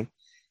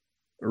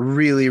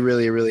 really,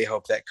 really, really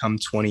hope that come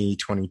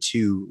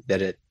 2022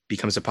 that it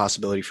becomes a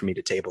possibility for me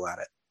to table at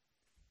it.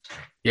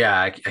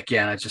 Yeah,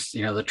 again, I just,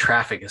 the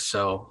traffic is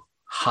so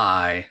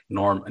high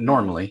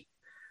normally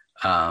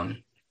that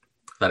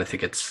I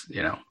think it's,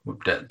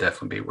 would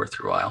definitely be worth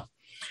your while.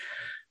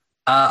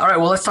 All right,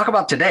 well, let's talk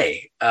about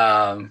today.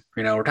 We're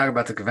talking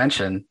about the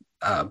convention,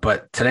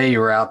 but today you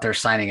were out there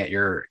signing at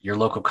your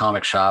local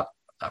comic shop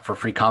for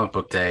Free Comic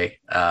Book Day.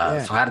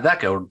 So how did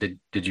that go?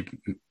 Did you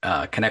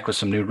connect with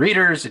some new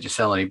readers? Did you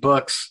sell any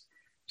books?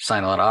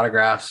 Sign a lot of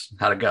autographs?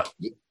 How'd it go?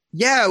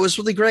 Yeah, it was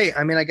really great.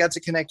 I mean, I got to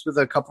connect with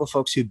a couple of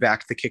folks who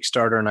backed the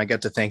Kickstarter, and I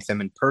got to thank them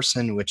in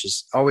person, which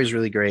is always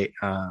really great.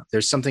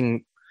 There's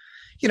something,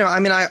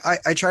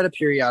 I try to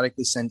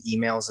periodically send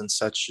emails and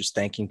such, just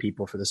thanking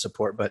people for the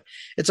support, but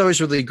it's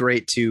always really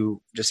great to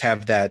just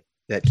have that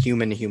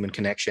human-to-human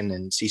connection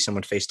and see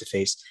someone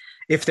face-to-face.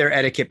 If their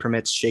etiquette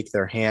permits, shake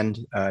their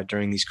hand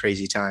during these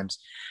crazy times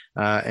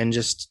and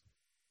just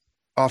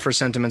offer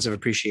sentiments of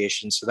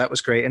appreciation. So that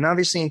was great. And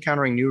obviously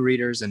encountering new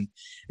readers and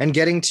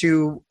getting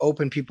to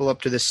open people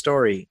up to this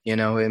story, I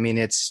mean,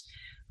 it's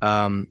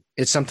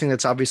something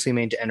that's obviously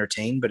made to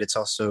entertain, but it's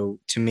also,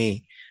 to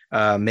me,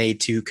 made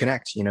to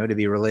connect, to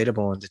be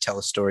relatable and to tell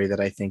a story that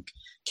I think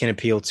can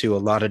appeal to a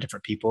lot of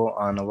different people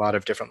on a lot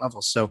of different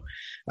levels. So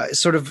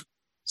sort of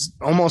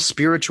almost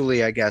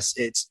spiritually, I guess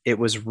it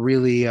was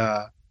really,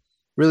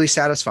 really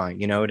satisfying,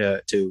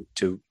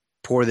 to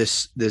pour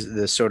this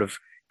sort of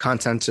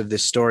contents of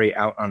this story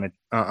out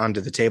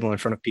onto the table in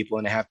front of people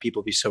and to have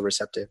people be so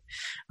receptive.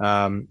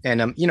 I'm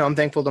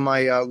thankful to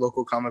my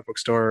local comic book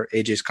store,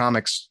 AJ's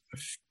Comics,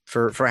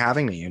 for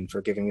having me and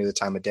for giving me the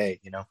time of day,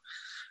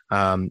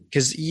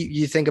 because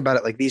you think about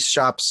it, like these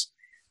shops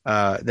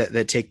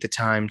that take the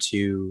time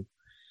to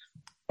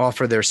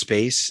offer their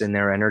space and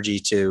their energy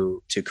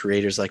to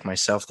creators like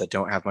myself that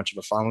don't have much of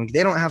a following.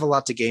 They don't have a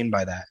lot to gain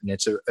by that. And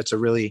it's a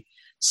really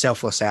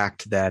selfless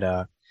act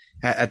that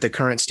at the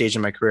current stage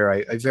in my career,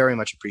 I very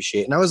much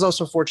appreciate. And I was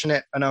also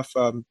fortunate enough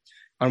on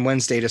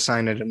Wednesday to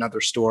sign at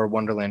another store,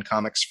 Wonderland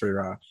Comics,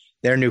 for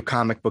their new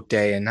comic book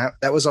day. And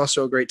that was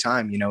also a great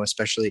time,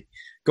 especially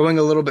going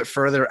a little bit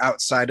further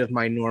outside of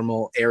my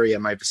normal area,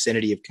 my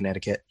vicinity of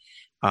Connecticut.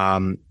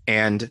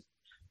 And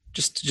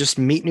just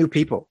meet new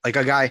people. Like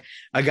a guy,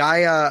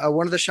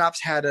 one of the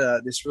shops had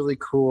this really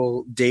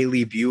cool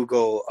Daily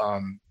Bugle,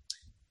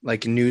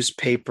 like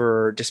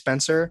newspaper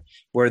dispenser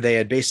where they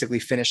had basically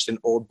finished an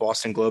old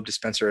Boston Globe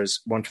dispenser as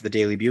one for the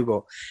Daily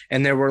Bugle.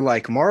 And there were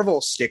like Marvel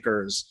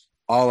stickers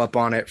all up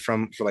on it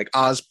for like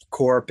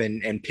Oscorp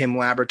and Pym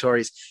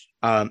Laboratories.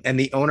 And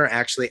the owner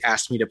actually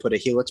asked me to put a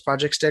Helix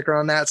Project sticker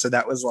on that. So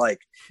that was like,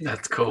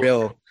 that's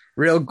cool.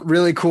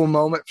 Really cool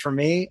moment for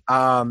me.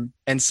 And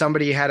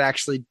somebody had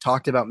actually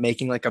talked about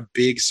making like a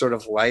big sort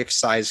of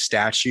life-size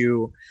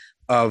statue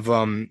of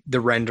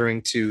the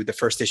rendering to the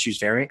first issue's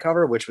variant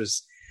cover, which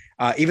was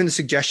Even the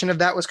suggestion of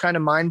that was kind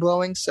of mind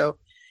blowing. So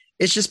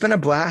it's just been a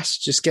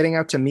blast just getting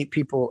out to meet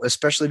people,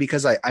 especially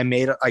because I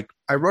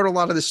wrote a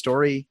lot of the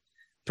story,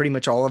 pretty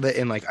much all of it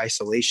in like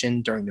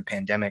isolation during the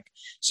pandemic.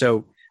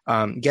 So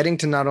getting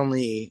to not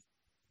only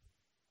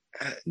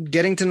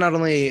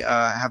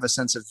have a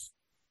sense of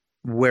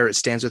where it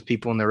stands with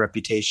people and their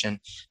reputation,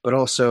 but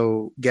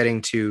also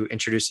getting to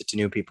introduce it to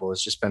new people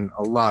has just been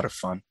a lot of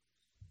fun.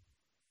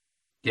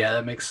 Yeah,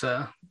 that makes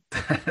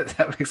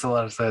that makes a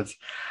lot of sense.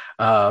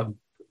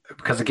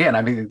 Because again,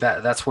 I mean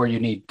that's where you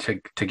need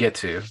to get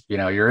to. You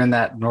know, you're in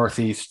that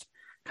northeast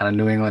kind of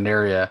New England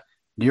area.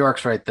 New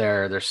York's right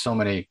there. There's so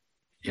many,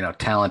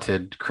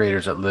 talented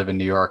creators that live in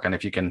New York, and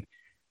if you can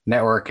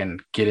network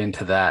and get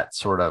into that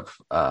sort of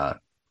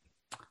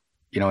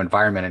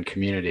environment and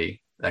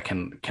community, that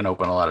can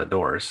open a lot of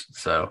doors.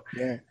 So,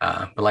 Yeah.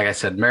 But like I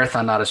said,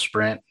 marathon, not a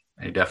sprint.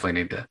 You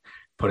definitely need to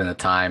put in the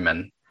time.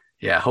 And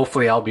yeah,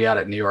 hopefully I'll be out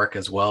at New York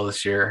as well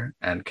this year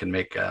and can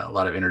make a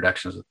lot of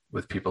introductions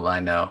with people that I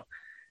know.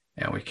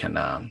 And we can,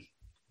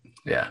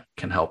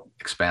 can help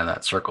expand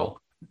that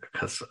circle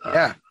because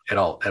it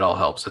all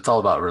helps. It's all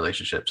about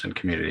relationships and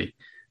community.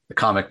 The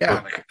comic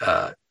book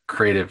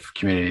creative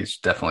community is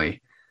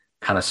definitely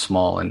kind of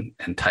small and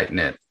tight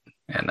knit.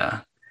 And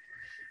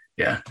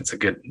it's a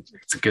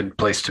good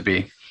place to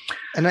be.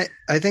 And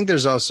I think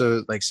there's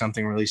also like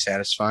something really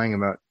satisfying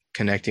about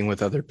connecting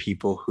with other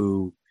people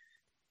who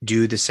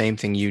do the same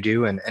thing you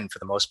do. And for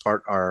the most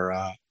part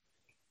are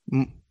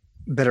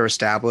better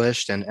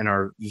established and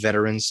are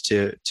veterans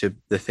to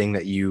the thing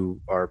that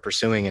you are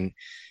pursuing, and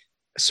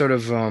sort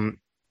of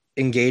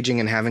engaging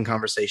and having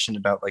conversation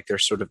about like their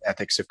sort of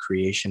ethics of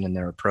creation and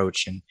their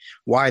approach and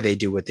why they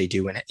do what they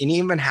do and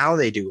even how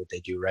they do what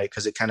they do, right?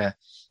 Because it kind of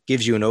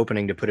gives you an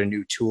opening to put a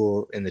new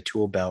tool in the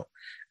tool belt.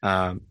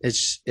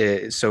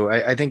 So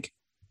I think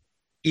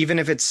even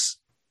if it's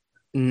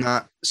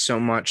not so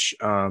much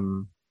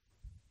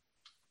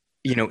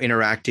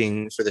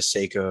interacting for the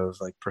sake of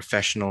like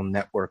professional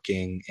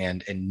networking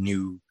and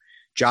new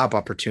job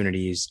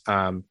opportunities,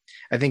 I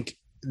think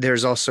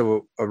there's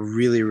also a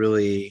really,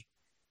 really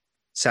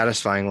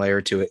satisfying layer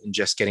to it in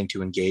just getting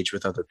to engage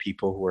with other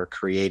people who are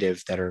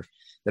creative that are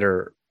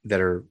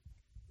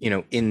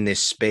in this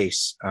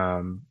space,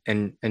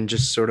 and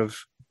just sort of,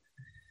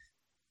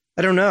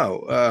 I don't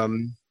know,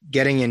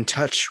 getting in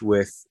touch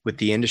with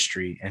the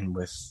industry and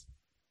with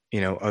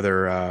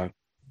other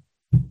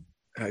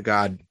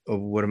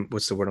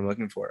what's the word I'm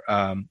looking for?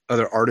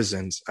 Other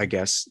artisans, I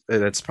guess.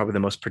 That's probably the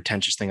most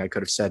pretentious thing I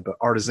could have said, but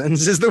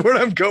artisans is the word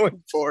I'm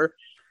going for.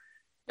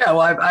 Yeah,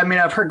 well, I mean,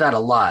 I've heard that a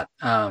lot.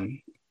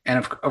 And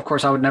of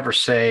course, I would never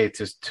say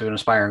to an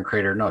aspiring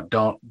creator, no,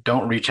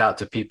 don't reach out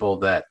to people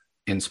that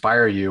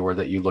inspire you or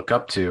that you look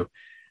up to.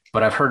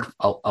 But I've heard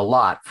a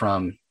lot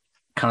from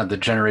kind of the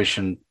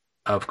generation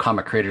of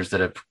comic creators that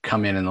have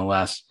come in the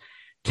last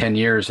 10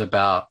 years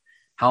about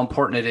how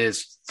important it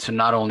is to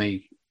not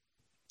only,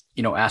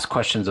 ask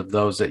questions of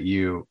those that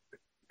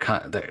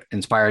that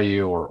inspire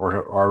you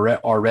or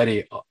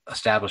already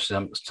established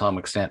them to some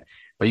extent,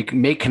 but you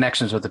can make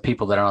connections with the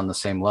people that are on the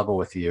same level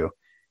with you,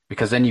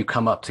 because then you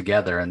come up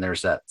together and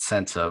there's that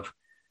sense of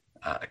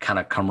kind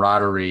of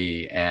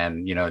camaraderie.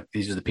 And,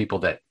 these are the people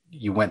that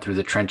you went through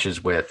the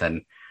trenches with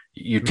and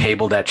you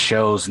tabled at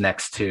shows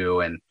next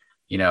to. And,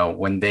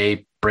 when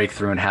they break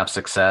through and have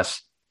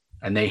success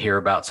and they hear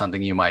about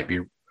something you might be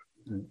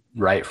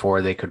right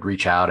for, they could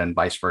reach out and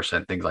vice versa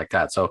and things like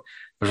that. So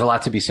there's a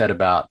lot to be said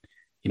about,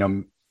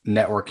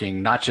 networking,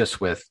 not just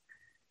with,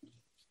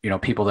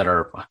 people that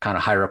are kind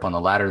of higher up on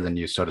the ladder than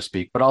you, so to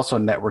speak, but also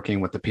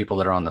networking with the people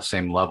that are on the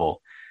same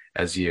level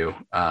as you.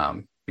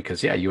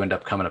 Because you end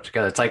up coming up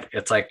together.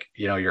 It's like,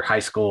 your high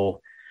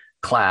school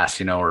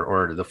class,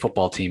 or the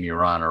football team you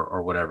run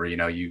or whatever,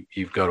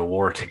 you go to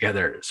war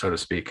together, so to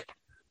speak.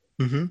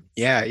 Mm-hmm.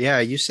 Yeah.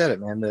 You said it,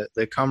 man.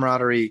 The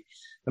camaraderie.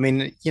 I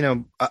mean,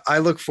 I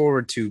look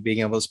forward to being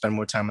able to spend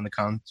more time on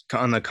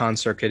the con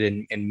circuit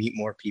and meet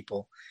more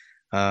people.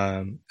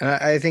 And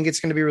I think it's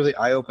going to be really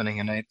eye opening.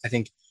 And I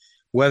think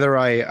whether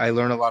I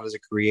learn a lot as a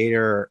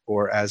creator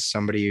or as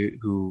somebody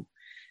who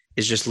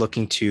is just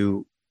looking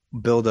to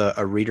build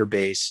a reader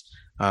base,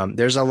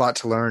 there's a lot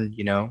to learn,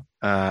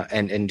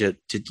 and to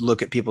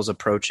look at people's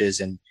approaches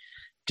and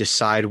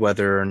decide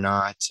whether or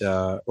not,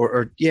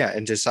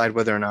 and decide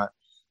whether or not,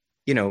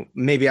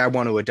 maybe I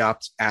want to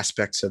adopt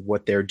aspects of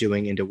what they're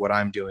doing into what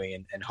I'm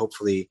doing, and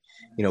hopefully,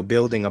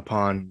 building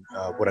upon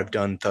what I've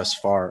done thus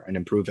far and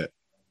improve it.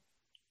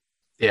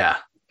 Yeah.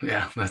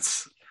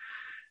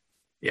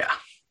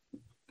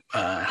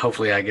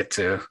 Hopefully I get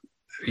to,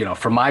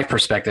 from my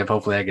perspective,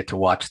 hopefully I get to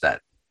watch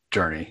that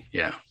journey.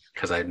 Yeah.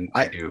 Because I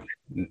do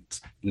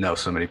know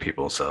so many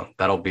people. So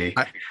that'll be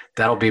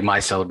my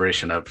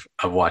celebration of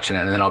watching it.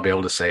 And then I'll be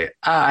able to say,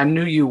 I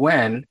knew you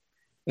when.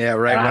 Yeah,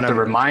 right. I have to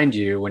remind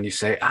you when you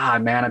say,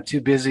 man, I'm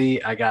too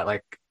busy. I got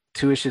like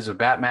 2 issues of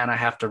Batman I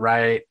have to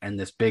write and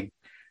this big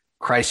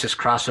crisis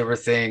crossover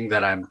thing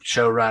that I'm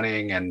show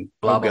running and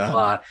blah, blah,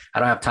 blah. I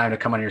don't have time to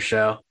come on your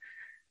show.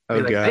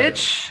 Oh, God.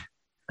 Bitch,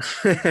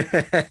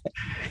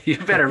 you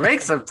better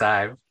make some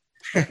time.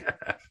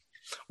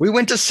 We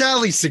went to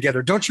Sally's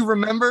together. Don't you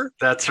remember?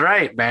 That's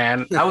right,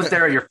 man. I was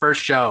there at your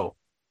first show.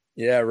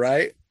 Yeah,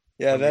 right.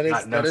 Yeah, When you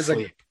got no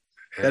sleep.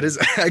 That is,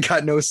 I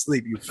got no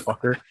sleep, you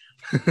fucker.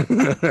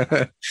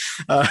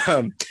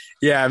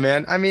 Yeah,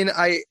 man. I mean,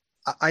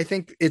 I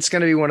think it's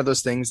going to be one of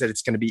those things that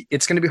it's going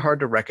to be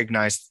hard to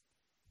recognize,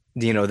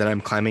 that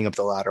I'm climbing up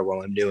the ladder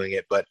while I'm doing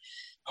it. But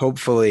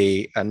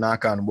hopefully,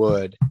 knock on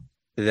wood,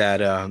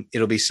 that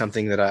it'll be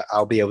something that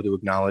I'll be able to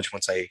acknowledge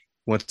once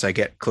I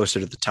get closer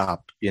to the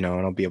top, and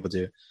I'll be able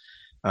to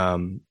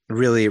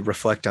really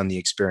reflect on the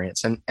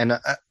experience. And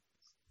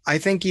I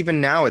think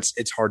even now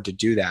it's hard to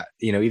do that.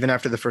 Even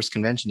after the first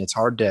convention, it's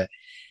hard to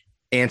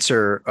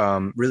answer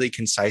really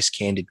concise,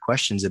 candid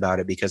questions about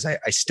it, because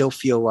I still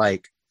feel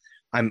like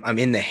I'm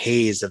in the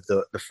haze of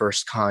the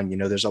first con.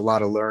 There's a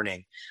lot of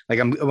learning. Like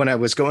when I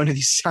was going to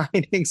these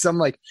signings, I'm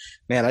like,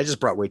 man, I just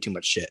brought way too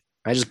much shit.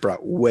 I just brought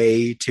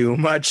way too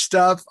much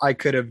stuff. I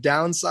could have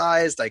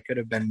downsized. I could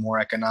have been more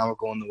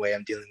economical in the way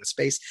I'm dealing with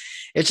space.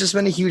 It's just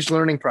been a huge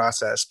learning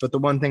process. But the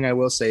one thing I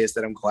will say is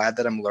that I'm glad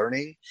that I'm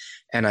learning,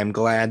 and I'm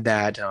glad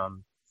that,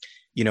 I'm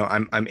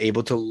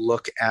able to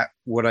look at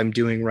what I'm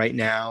doing right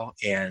now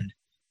and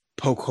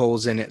poke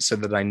holes in it so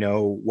that I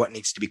know what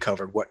needs to be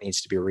covered, what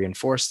needs to be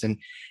reinforced, and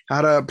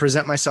how to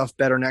present myself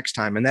better next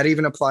time. And that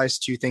even applies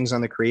to things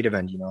on the creative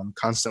end. I'm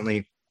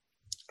constantly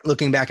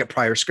looking back at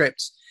prior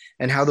scripts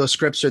and how those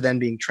scripts are then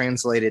being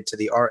translated to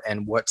the art,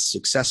 and what's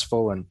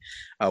successful and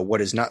what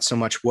is not so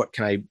much. What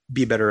can I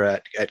be better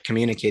at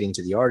communicating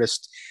to the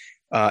artist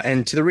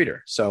and to the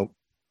reader? So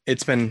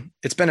it's been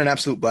an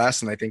absolute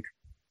blast. And I think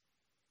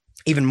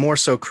even more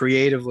so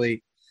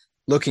creatively,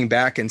 looking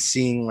back and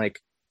seeing like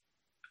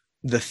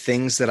the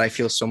things that I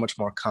feel so much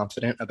more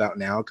confident about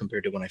now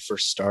compared to when I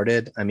first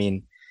started. I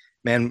mean,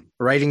 man,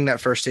 writing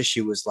that first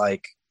issue was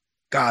like,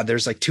 God,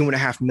 there's like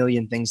 2.5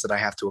 million things that I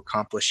have to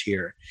accomplish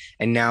here.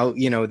 And now,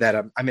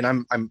 that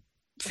I'm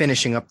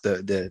finishing up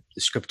the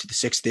script to the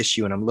 6th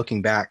issue, and I'm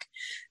looking back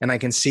and I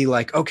can see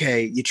like,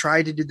 okay, you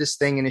tried to do this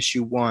thing in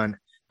issue 1,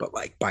 but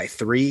like by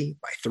three,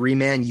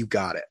 man, you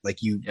got it.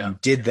 Like you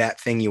did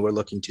that thing you were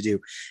looking to do.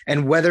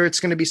 And whether it's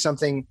going to be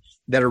something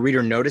that a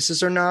reader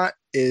notices or not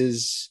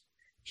is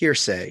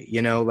hearsay.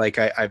 Like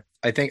I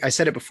think I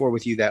said it before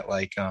with you that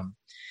like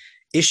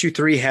issue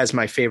 3 has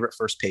my favorite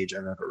first page I've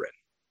ever written.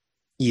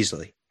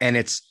 Easily. And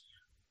it's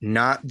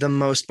not the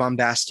most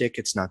bombastic.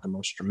 It's not the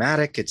most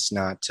dramatic. It's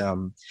not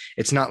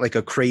like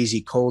a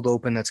crazy cold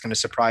open that's going to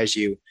surprise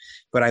you.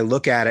 But I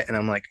look at it and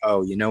I'm like,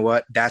 oh, you know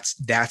what?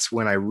 That's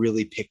when I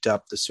really picked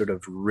up the sort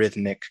of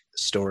rhythmic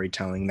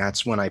storytelling.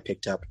 That's when I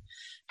picked up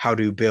how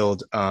to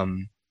build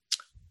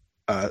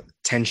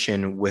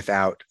tension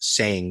without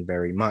saying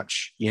very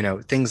much,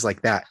 things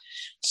like that.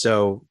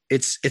 So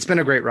it's been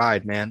a great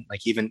ride, man.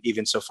 Like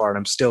even so far,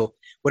 and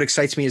what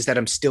excites me is that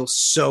I'm still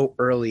so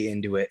early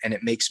into it, and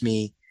it makes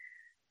me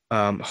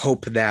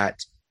hope that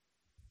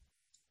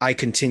I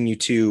continue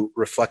to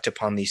reflect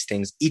upon these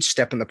things each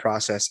step in the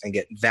process and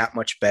get that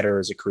much better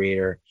as a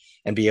creator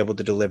and be able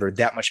to deliver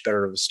that much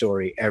better of a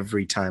story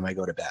every time I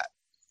go to bat.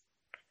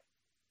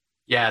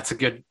 Yeah, it's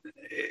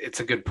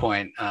a good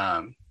point.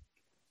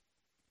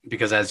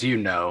 Because as you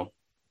know,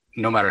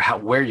 no matter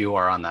where you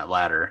are on that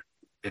ladder,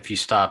 if you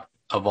stop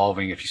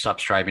evolving, if you stop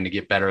striving to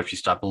get better, if you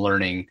stop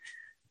learning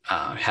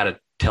how to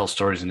tell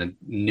stories in a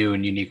new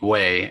and unique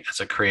way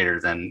as a creator,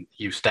 then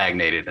you've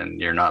stagnated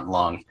and you're not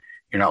long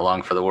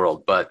for the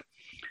world. But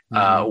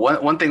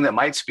one thing that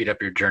might speed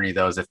up your journey,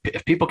 though, is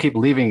if people keep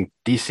leaving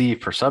DC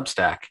for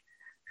Substack,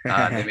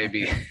 they may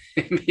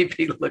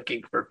be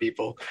looking for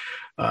people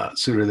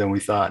sooner than we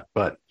thought.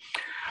 But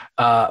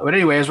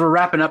anyway, as we're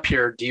wrapping up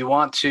here, do you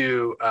want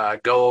to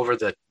go over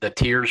the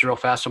tiers real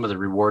fast? Some of the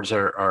rewards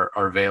are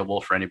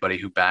available for anybody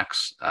who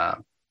backs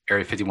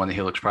Area 51, the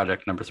Helix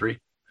Project #3.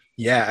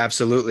 Yeah,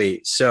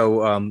 absolutely.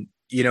 So,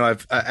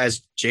 I've,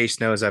 as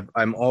Jace knows,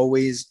 I'm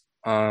always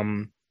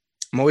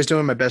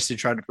doing my best to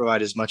try to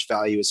provide as much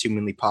value as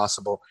humanly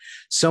possible.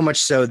 So much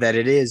so that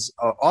it is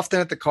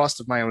often at the cost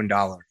of my own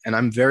dollar. And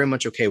I'm very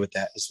much okay with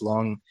that as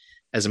long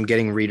as I'm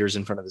getting readers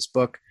in front of this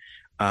book.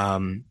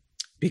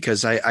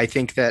 Because I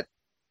think that,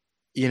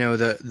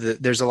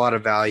 there's a lot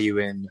of value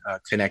in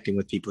connecting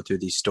with people through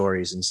these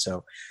stories. And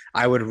so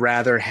I would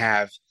rather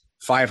have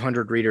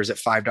 500 readers at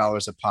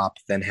 $5 a pop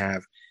than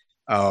have,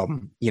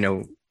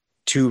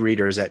 2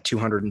 readers at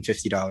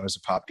 $250 a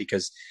pop,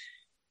 because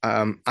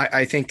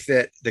I think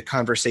that the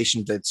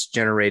conversation that's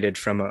generated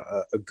from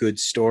a good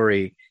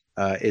story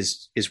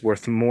is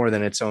worth more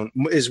than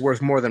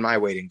worth more than my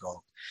weight in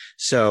gold.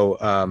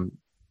 So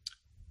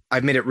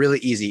I've made it really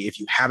easy. If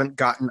you haven't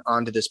gotten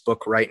onto this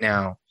book right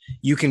now,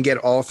 you can get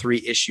all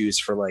 3 issues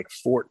for like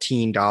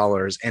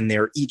 $14, and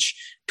they're each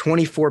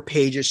 24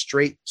 pages,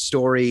 straight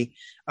story,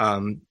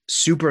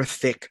 super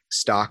thick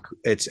stock.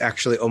 It's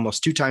actually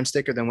almost 2 times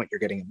thicker than what you're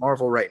getting at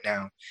Marvel right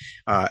now,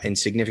 and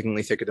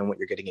significantly thicker than what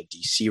you're getting at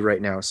DC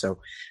right now. So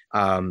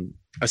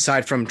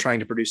aside from trying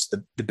to produce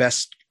the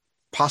best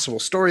possible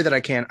story that I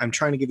can, I'm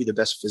trying to give you the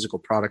best physical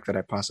product that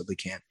I possibly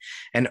can.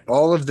 And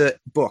all of the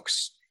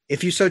books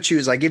if you so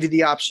choose, I give you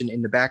the option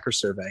in the backer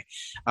survey,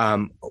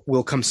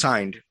 will come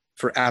signed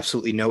for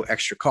absolutely no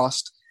extra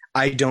cost.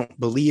 I don't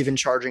believe in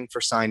charging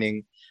for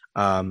signing.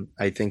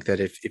 I think that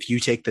if you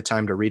take the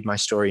time to read my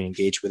story,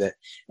 engage with it,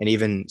 and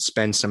even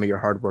spend some of your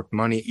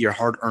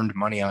hard-earned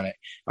money on it,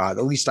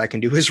 the least I can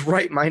do is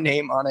write my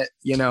name on it,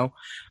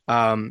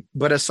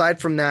 But aside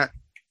from that,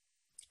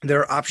 there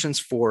are options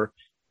for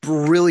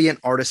brilliant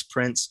artist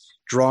prints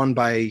drawn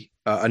by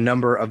a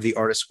number of the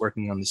artists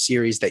working on the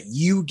series that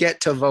you get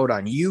to vote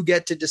on. You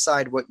get to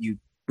decide what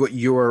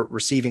you're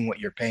receiving, what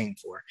you're paying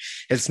for.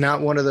 It's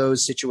not one of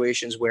those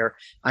situations where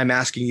I'm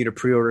asking you to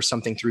pre-order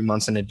something 3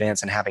 months in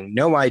advance and having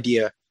no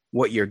idea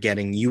what you're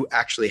getting. You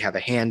actually have a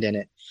hand in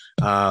it.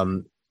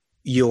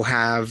 You'll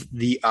have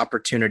the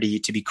opportunity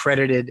to be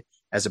credited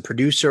as a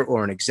producer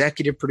or an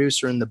executive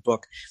producer in the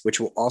book, which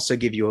will also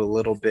give you a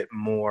little bit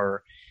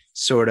more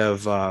sort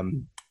of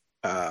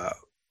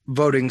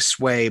voting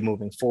sway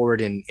moving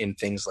forward in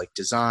things like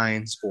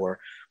designs or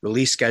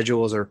release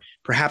schedules, or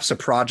perhaps a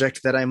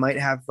project that I might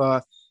have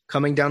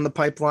coming down the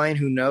pipeline.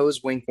 Who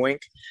knows? Wink,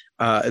 wink.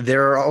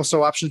 There are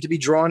also options to be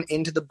drawn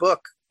into the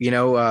book.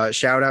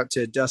 Shout out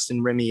to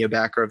Dustin Remy, a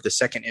backer of the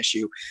second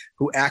issue,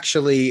 who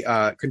actually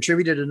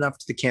contributed enough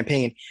to the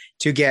campaign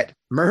to get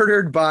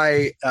murdered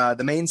by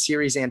the main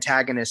series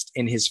antagonist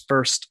in his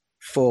first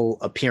full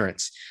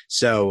appearance.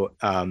 So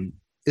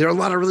there are a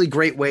lot of really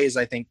great ways,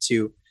 I think,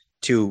 to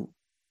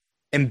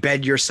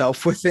embed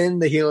yourself within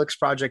the Helix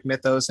Project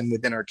mythos and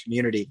within our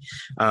community.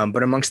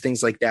 But amongst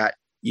things like that,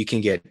 you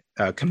can get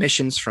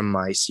commissions from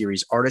my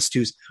series artist,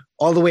 who's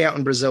all the way out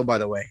in Brazil, by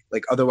the way.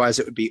 Like, otherwise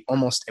it would be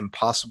almost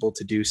impossible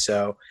to do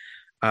so.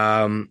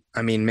 Man,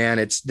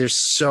 there's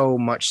so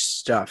much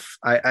stuff.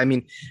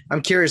 I'm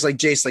curious, like,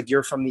 Jace, like,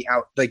 you're from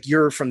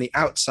the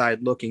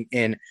outside looking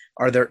in.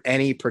 Are there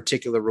any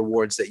particular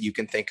rewards that you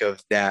can think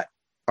of that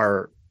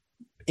are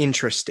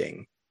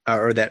interesting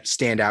or that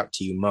stand out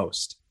to you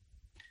most?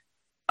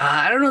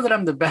 I don't know that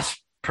I'm the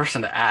best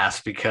person to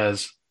ask,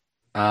 because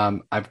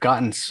I've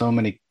gotten so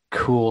many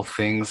cool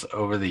things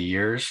over the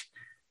years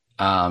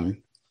that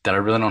I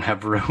really don't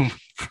have room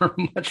for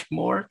much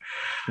more.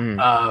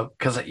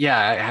 Because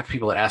I have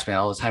people that ask me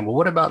all the time, well,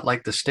 what about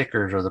like the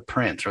stickers or the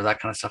prints or that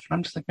kind of stuff? And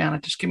I'm just like,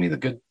 man, just give me a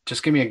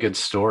good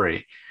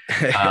story.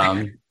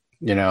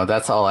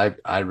 That's all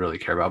I really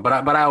care about.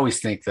 But I always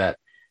think that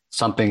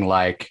something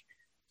like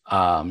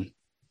the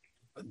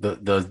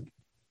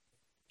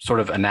sort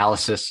of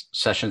analysis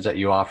sessions that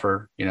you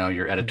offer,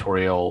 your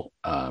editorial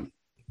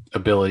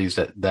abilities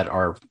that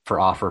are for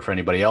offer for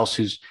anybody else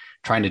who's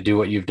trying to do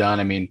what you've done.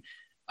 I mean,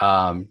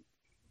 in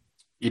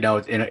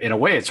a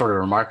way, it's sort of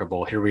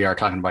remarkable. Here we are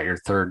talking about your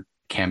third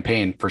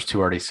campaign, first two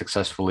already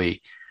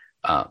successfully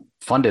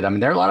funded. I mean,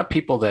 there are a lot of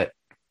people that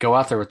go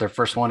out there with their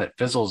first one, it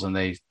fizzles and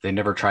they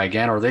never try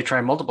again, or they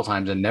try multiple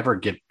times and never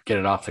get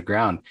it off the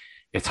ground.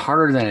 It's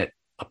harder than it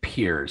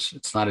appears.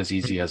 It's not as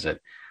easy as it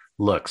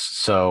looks.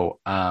 So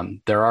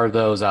there are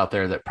those out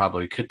there that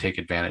probably could take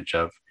advantage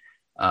of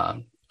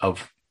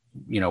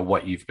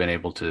what you've been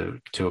able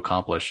to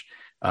accomplish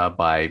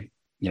by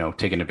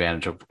taking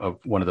advantage of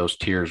one of those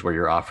tiers where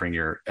you're offering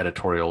your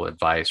editorial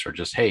advice, or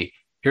just, hey,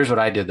 here's what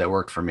I did that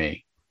worked for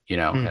me,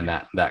 and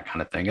that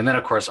kind of thing. And then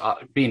of course,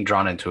 being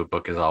drawn into a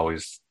book is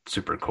always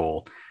super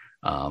cool.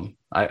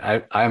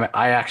 I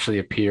actually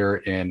appear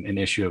in an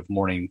issue of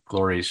Morning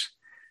Glories,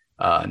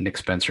 Nick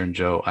Spencer and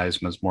Joe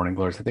Eisma's Morning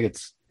Glories. I think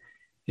it's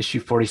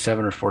issue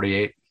 47 or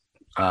 48.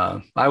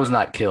 I was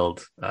not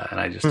killed, and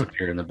I just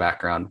appeared in the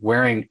background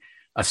wearing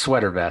a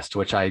sweater vest,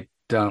 which I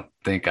don't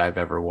think I've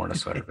ever worn a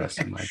sweater vest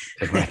in my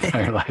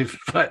entire life,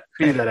 but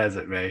be that as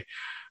it may,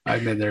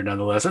 I'm in there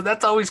nonetheless. And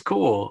that's always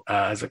cool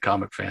as a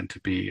comic fan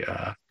to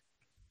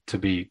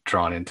be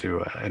drawn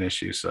into an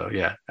issue. So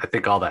yeah, I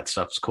think all that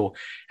stuff's cool.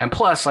 And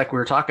plus, like we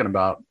were talking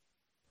about,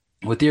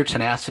 with your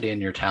tenacity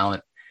and your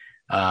talent,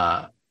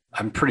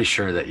 I'm pretty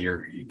sure that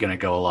you're going to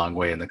go a long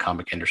way in the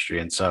comic industry.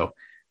 And so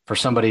for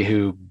somebody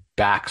who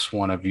backs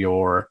one of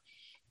your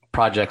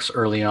projects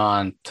early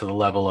on to the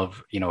level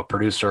of, a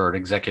producer or an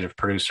executive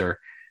producer,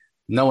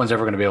 no one's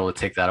ever going to be able to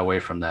take that away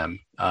from them.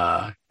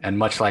 And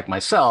much like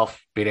myself,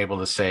 being able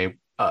to say,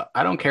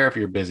 I don't care if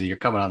you're busy, you're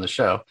coming on the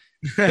show.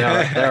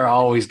 They're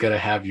always going to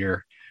have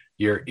your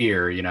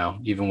ear,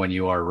 even when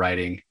you are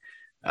writing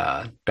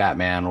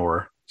Batman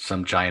or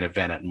some giant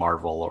event at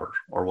Marvel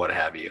or what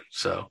have you.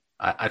 So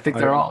I think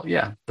they're all,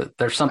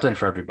 there's something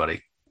for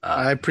everybody.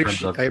 I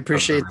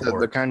appreciate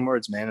the kind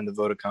words, man, and the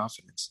vote of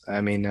confidence.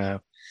 I mean,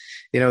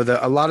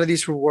 a lot of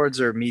these rewards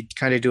are me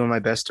kind of doing my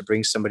best to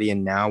bring somebody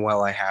in now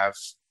while I have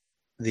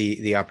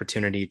the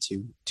opportunity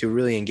to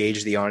really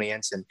engage the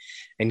audience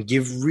and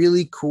give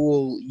really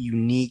cool,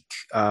 unique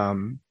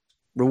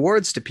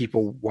rewards to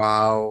people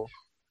while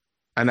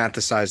I'm at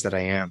the size that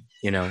I am.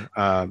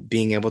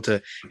 Being able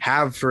to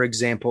have, for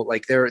example,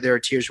 like there are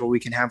tiers where we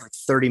can have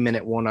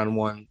 30-minute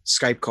one-on-one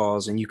Skype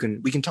calls, and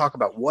we can talk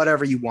about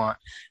whatever you want,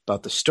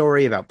 about the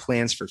story, about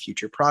plans for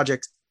future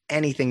projects,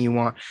 anything you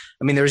want.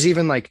 I mean, there's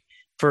even like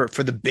for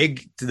the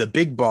big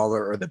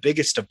baller or the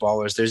biggest of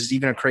ballers, there's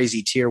even a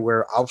crazy tier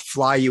where I'll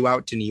fly you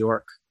out to New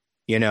York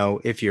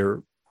if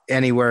you're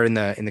anywhere in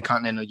the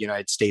continental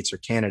United States or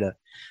Canada,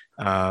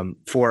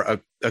 for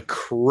a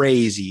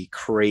crazy,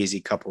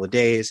 crazy couple of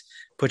days,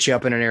 put you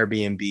up in an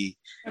Airbnb,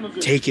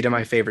 take you to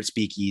my favorite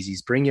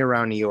speakeasies, bring you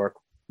around New York.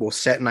 We'll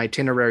set an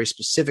itinerary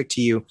specific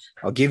to you.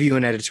 I'll give you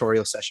an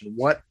editorial session,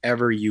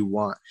 whatever you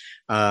want.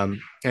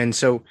 And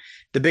so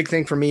the big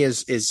thing for me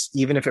is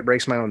even if it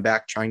breaks my own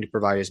back, trying to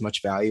provide as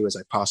much value as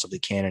I possibly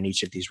can in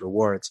each of these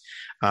rewards.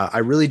 I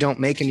really don't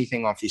make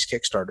anything off these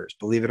Kickstarters,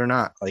 believe it or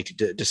not. Like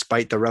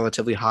despite the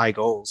relatively high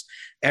goals,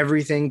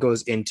 everything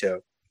goes into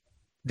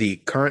the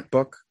current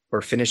book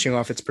or finishing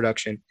off its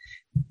production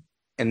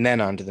and then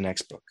on to the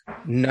next book.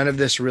 None of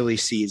this really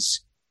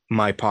sees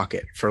my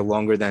pocket for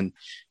longer than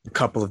a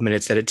couple of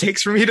minutes that it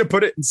takes for me to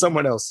put it in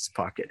someone else's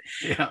pocket.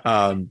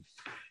 Yeah.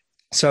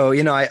 So,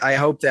 I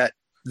hope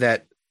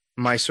that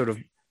my sort of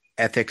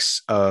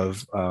ethics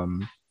of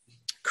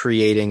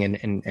creating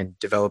and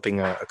developing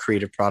a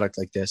creative product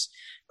like this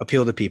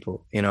appeal to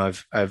people.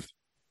 I've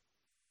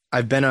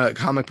been a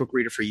comic book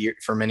reader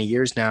for many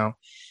years now.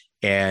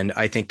 And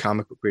I think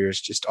comic book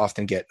readers just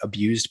often get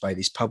abused by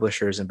these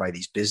publishers and by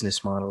these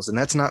business models. And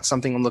that's not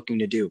something I'm looking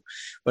to do.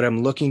 What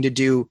I'm looking to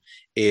do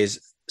is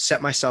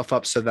set myself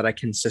up so that I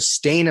can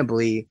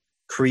sustainably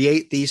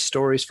create these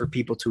stories for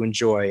people to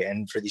enjoy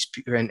and for these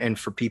and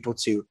for people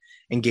to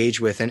engage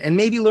with and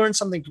maybe learn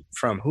something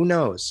from. Who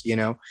knows,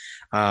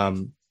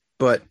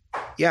 But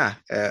yeah,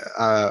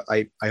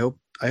 I hope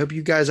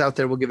you guys out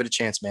there will give it a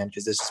chance, man,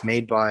 because this is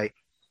made by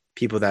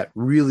people that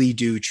really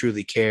do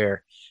truly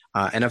care.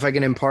 And if I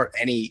can impart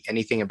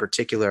anything in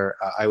particular,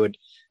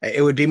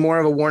 it would be more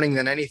of a warning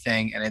than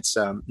anything. And it's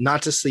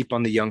not to sleep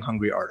on the young,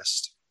 hungry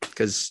artist,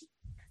 because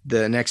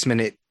the next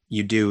minute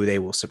you do, they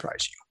will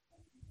surprise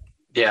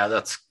you. Yeah,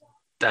 that's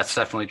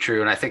definitely true.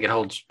 And I think it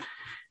holds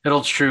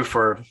true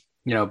for,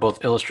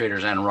 both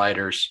illustrators and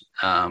writers.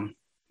 You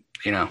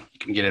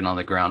can get in on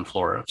the ground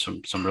floor of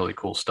some really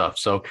cool stuff.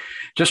 So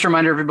just a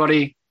reminder,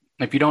 everybody,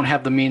 if you don't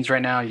have the means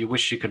right now, you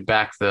wish you could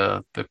back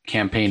the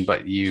campaign,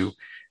 but you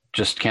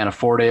just can't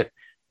afford it,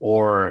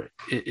 or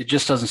it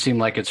just doesn't seem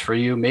like it's for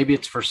you. Maybe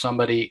it's for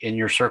somebody in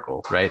your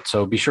circle, right?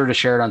 So be sure to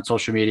share it on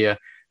social media,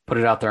 put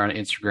it out there on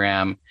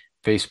Instagram,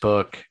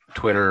 Facebook,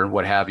 Twitter,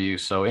 what have you.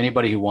 So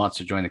anybody who wants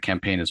to join the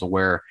campaign is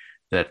aware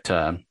that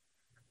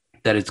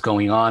it's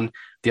going on.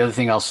 The other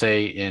thing I'll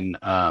say in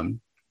kind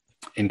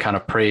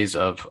of praise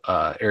of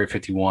Area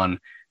 51,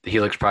 the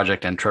Helix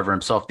Project, and Trevor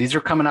himself, these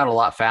are coming out a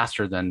lot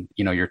faster than,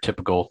 your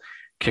typical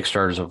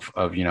Kickstarters of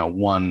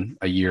one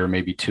a year,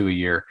 maybe two a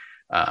year.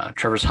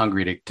 Trevor's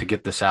hungry to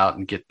get this out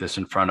and get this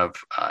in front of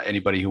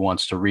anybody who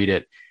wants to read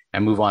it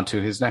and move on to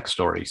his next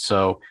story.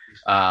 So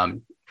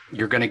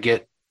you're going to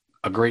get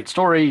a great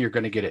story. You're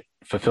going to get it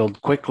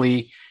fulfilled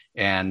quickly.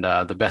 And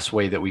the best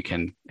way that we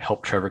can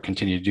help Trevor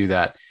continue to do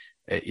that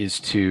is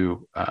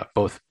to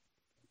both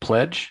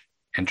pledge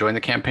and join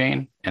the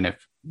campaign. And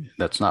if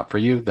that's not for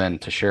you, then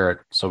to share it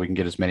so we can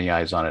get as many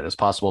eyes on it as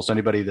possible. So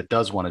anybody that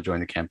does want to join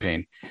the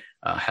campaign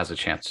has a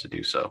chance to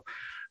do so.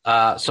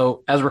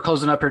 So as we're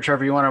closing up here,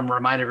 Trevor, you want to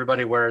remind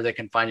everybody where they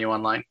can find you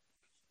online?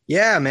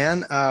 Yeah,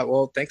 man.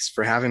 Well, thanks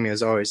for having me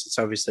as always. It's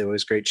obviously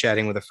always great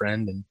chatting with a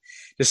friend. And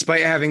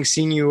despite having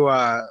seen you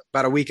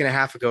about a week and a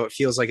half ago, it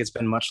feels like it's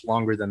been much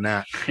longer than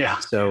that. Yeah.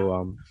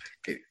 So,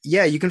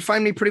 yeah, you can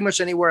find me pretty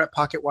much anywhere at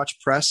Pocket Watch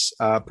Press,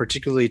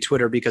 particularly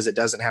Twitter, because it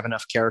doesn't have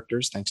enough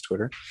characters. Thanks,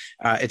 Twitter.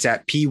 It's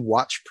at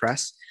PWatch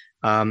Press.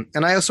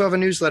 And I also have a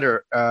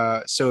newsletter.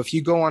 So if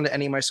you go on to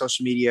any of my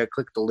social media,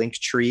 click the link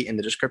tree in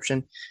the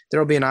description,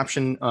 there'll be an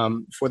option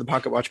for the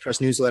Pocket Watch Press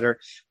newsletter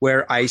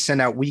where I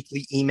send out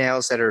weekly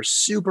emails that are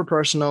super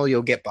personal.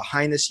 You'll get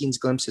behind the scenes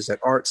glimpses at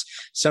arts,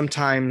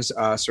 sometimes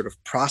sort of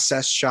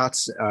process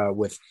shots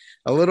with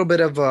a little bit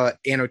of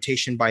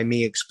annotation by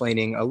me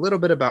explaining a little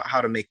bit about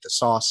how to make the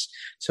sauce,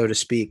 so to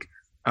speak.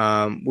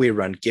 We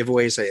run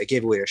giveaways. I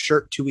gave away a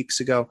shirt 2 weeks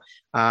ago.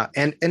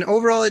 And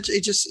overall,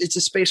 it's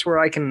a space where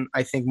I can,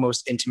 I think,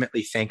 most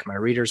intimately thank my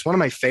readers. One of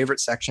my favorite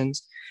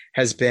sections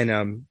has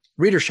been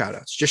reader shout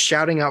outs, just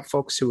shouting out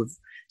folks who have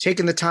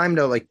taken the time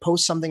to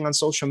post something on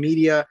social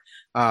media,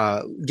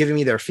 giving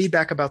me their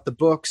feedback about the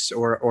books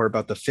or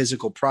about the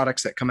physical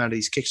products that come out of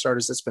these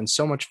Kickstarters. That's been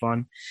so much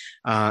fun.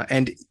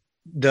 And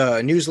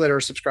the newsletter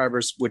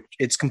subscribers, which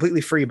it's completely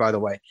free, by the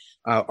way,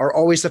 are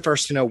always the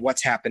first to know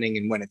what's happening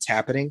and when it's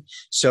happening.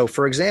 So,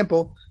 for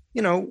example,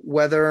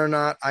 whether or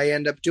not I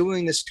end up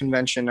doing this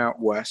convention out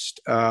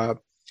west, the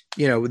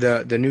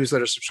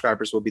newsletter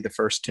subscribers will be the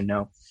first to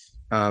know.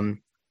 And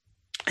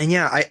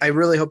yeah, I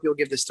really hope you'll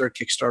give this third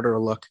Kickstarter a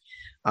look.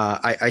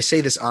 I say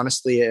this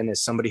honestly, and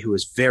as somebody who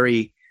is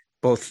very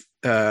both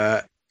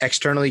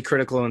externally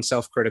critical and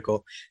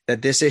self-critical,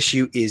 that this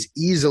issue is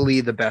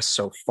easily the best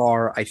so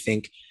far. I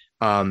think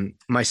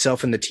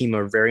myself and the team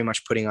are very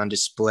much putting on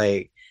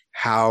display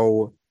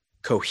how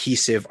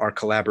cohesive our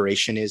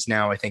collaboration is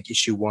now. I think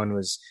issue 1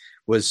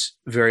 was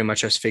very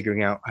much us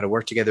figuring out how to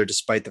work together,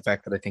 despite the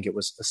fact that I think it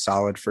was a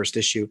solid first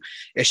issue.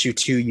 Issue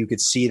 2, you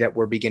could see that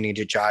we're beginning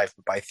to jive,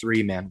 but by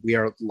 3, man, we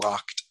are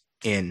locked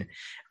in.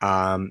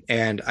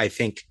 And I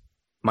think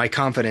my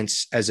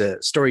confidence as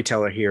a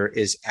storyteller here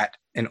is at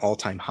an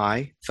all-time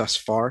high thus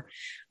far.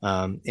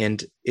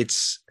 And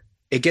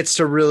it gets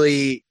to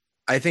really,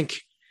 I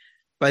think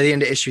by the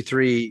end of issue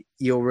 3,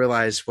 you'll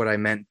realize what I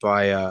meant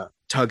by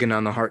tugging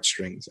on the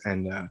heartstrings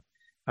and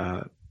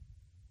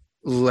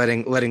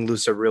letting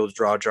loose a real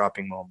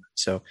jaw-dropping moment.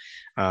 So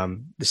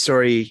the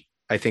story,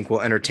 I think,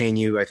 will entertain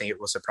you. I think it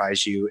will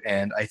surprise you.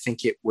 And I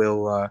think it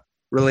will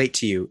relate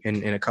to you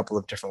in a couple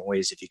of different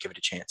ways if you give it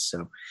a chance.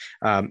 So,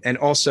 and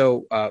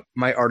also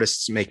my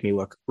artists make me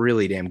look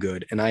really damn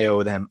good, and I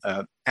owe them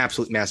an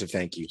absolute massive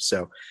thank you.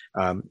 So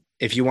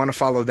if you want to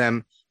follow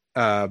them,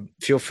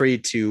 feel free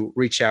to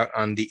reach out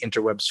on the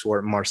interwebs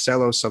for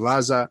Marcelo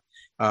Salaza,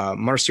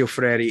 Marcio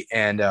Freire,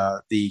 and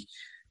the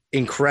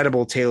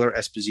incredible Taylor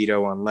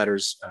Esposito on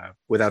letters.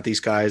 Without these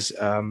guys,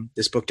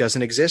 this book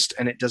doesn't exist,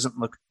 and it doesn't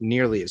look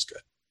nearly as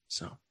good.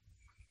 So,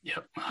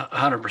 yep,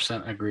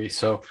 100% agree.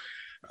 So,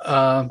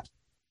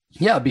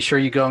 be sure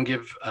you go and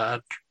give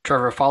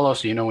Trevor a follow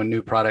so you know when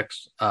new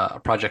projects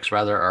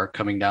are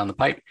coming down the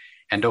pipe.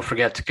 And don't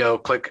forget to go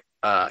click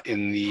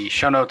in the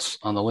show notes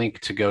on the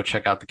link to go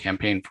check out the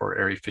campaign for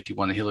Area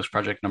 51, the Helix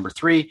Project number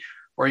 3,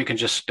 or you can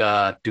just do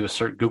a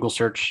Google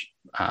search.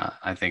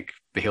 I think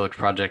the Helix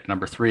Project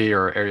number 3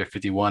 or Area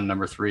 51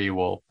 number 3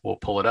 will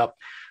pull it up.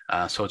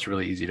 So it's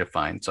really easy to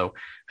find. So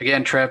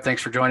again, Trev,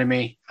 thanks for joining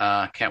me.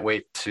 Can't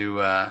wait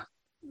to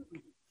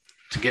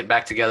get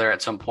back together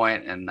at some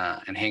point and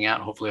hang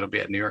out. Hopefully it'll be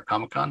at New York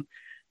Comic Con.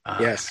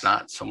 Yes. If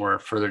not, somewhere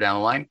further down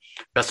the line.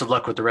 Best of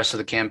luck with the rest of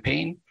the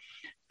campaign.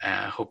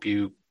 Hope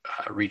you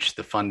reach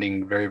the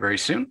funding very, very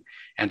soon.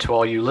 And to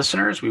all you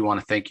listeners, we want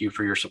to thank you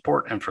for your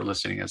support and for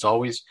listening as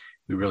always.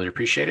 We really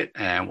appreciate it,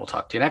 and we'll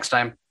talk to you next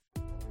time.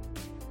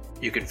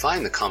 You can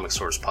find the Comic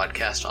Source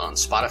podcast on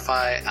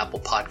Spotify, Apple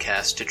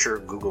Podcasts, Stitcher,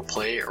 Google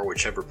Play, or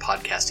whichever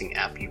podcasting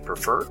app you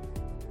prefer.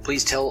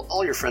 Please tell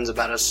all your friends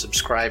about us,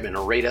 subscribe, and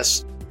rate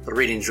us. The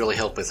ratings really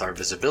help with our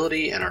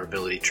visibility and our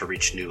ability to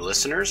reach new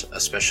listeners,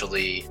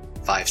 especially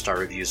 5-star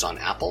reviews on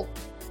Apple.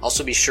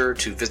 Also be sure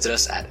to visit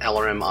us at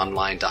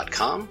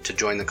lrmonline.com to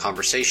join the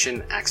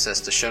conversation,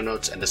 access the show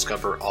notes, and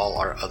discover all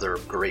our other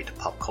great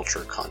pop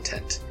culture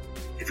content.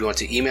 If you want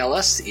to email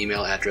us, the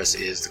email address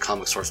is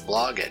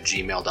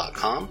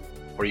thecomicsourceblog@gmail.com,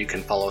 or you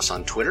can follow us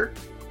on Twitter,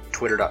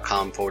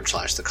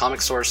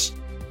 twitter.com/thecomicsource.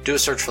 Do a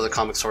search for The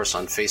Comic Source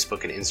on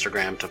Facebook and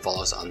Instagram to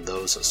follow us on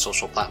those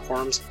social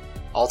platforms.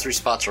 All 3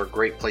 spots are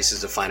great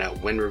places to find out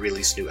when we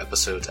release new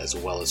episodes, as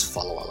well as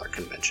follow all our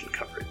convention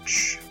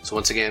coverage. So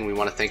once again, we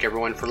want to thank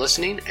everyone for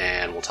listening,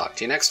 and we'll talk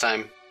to you next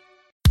time.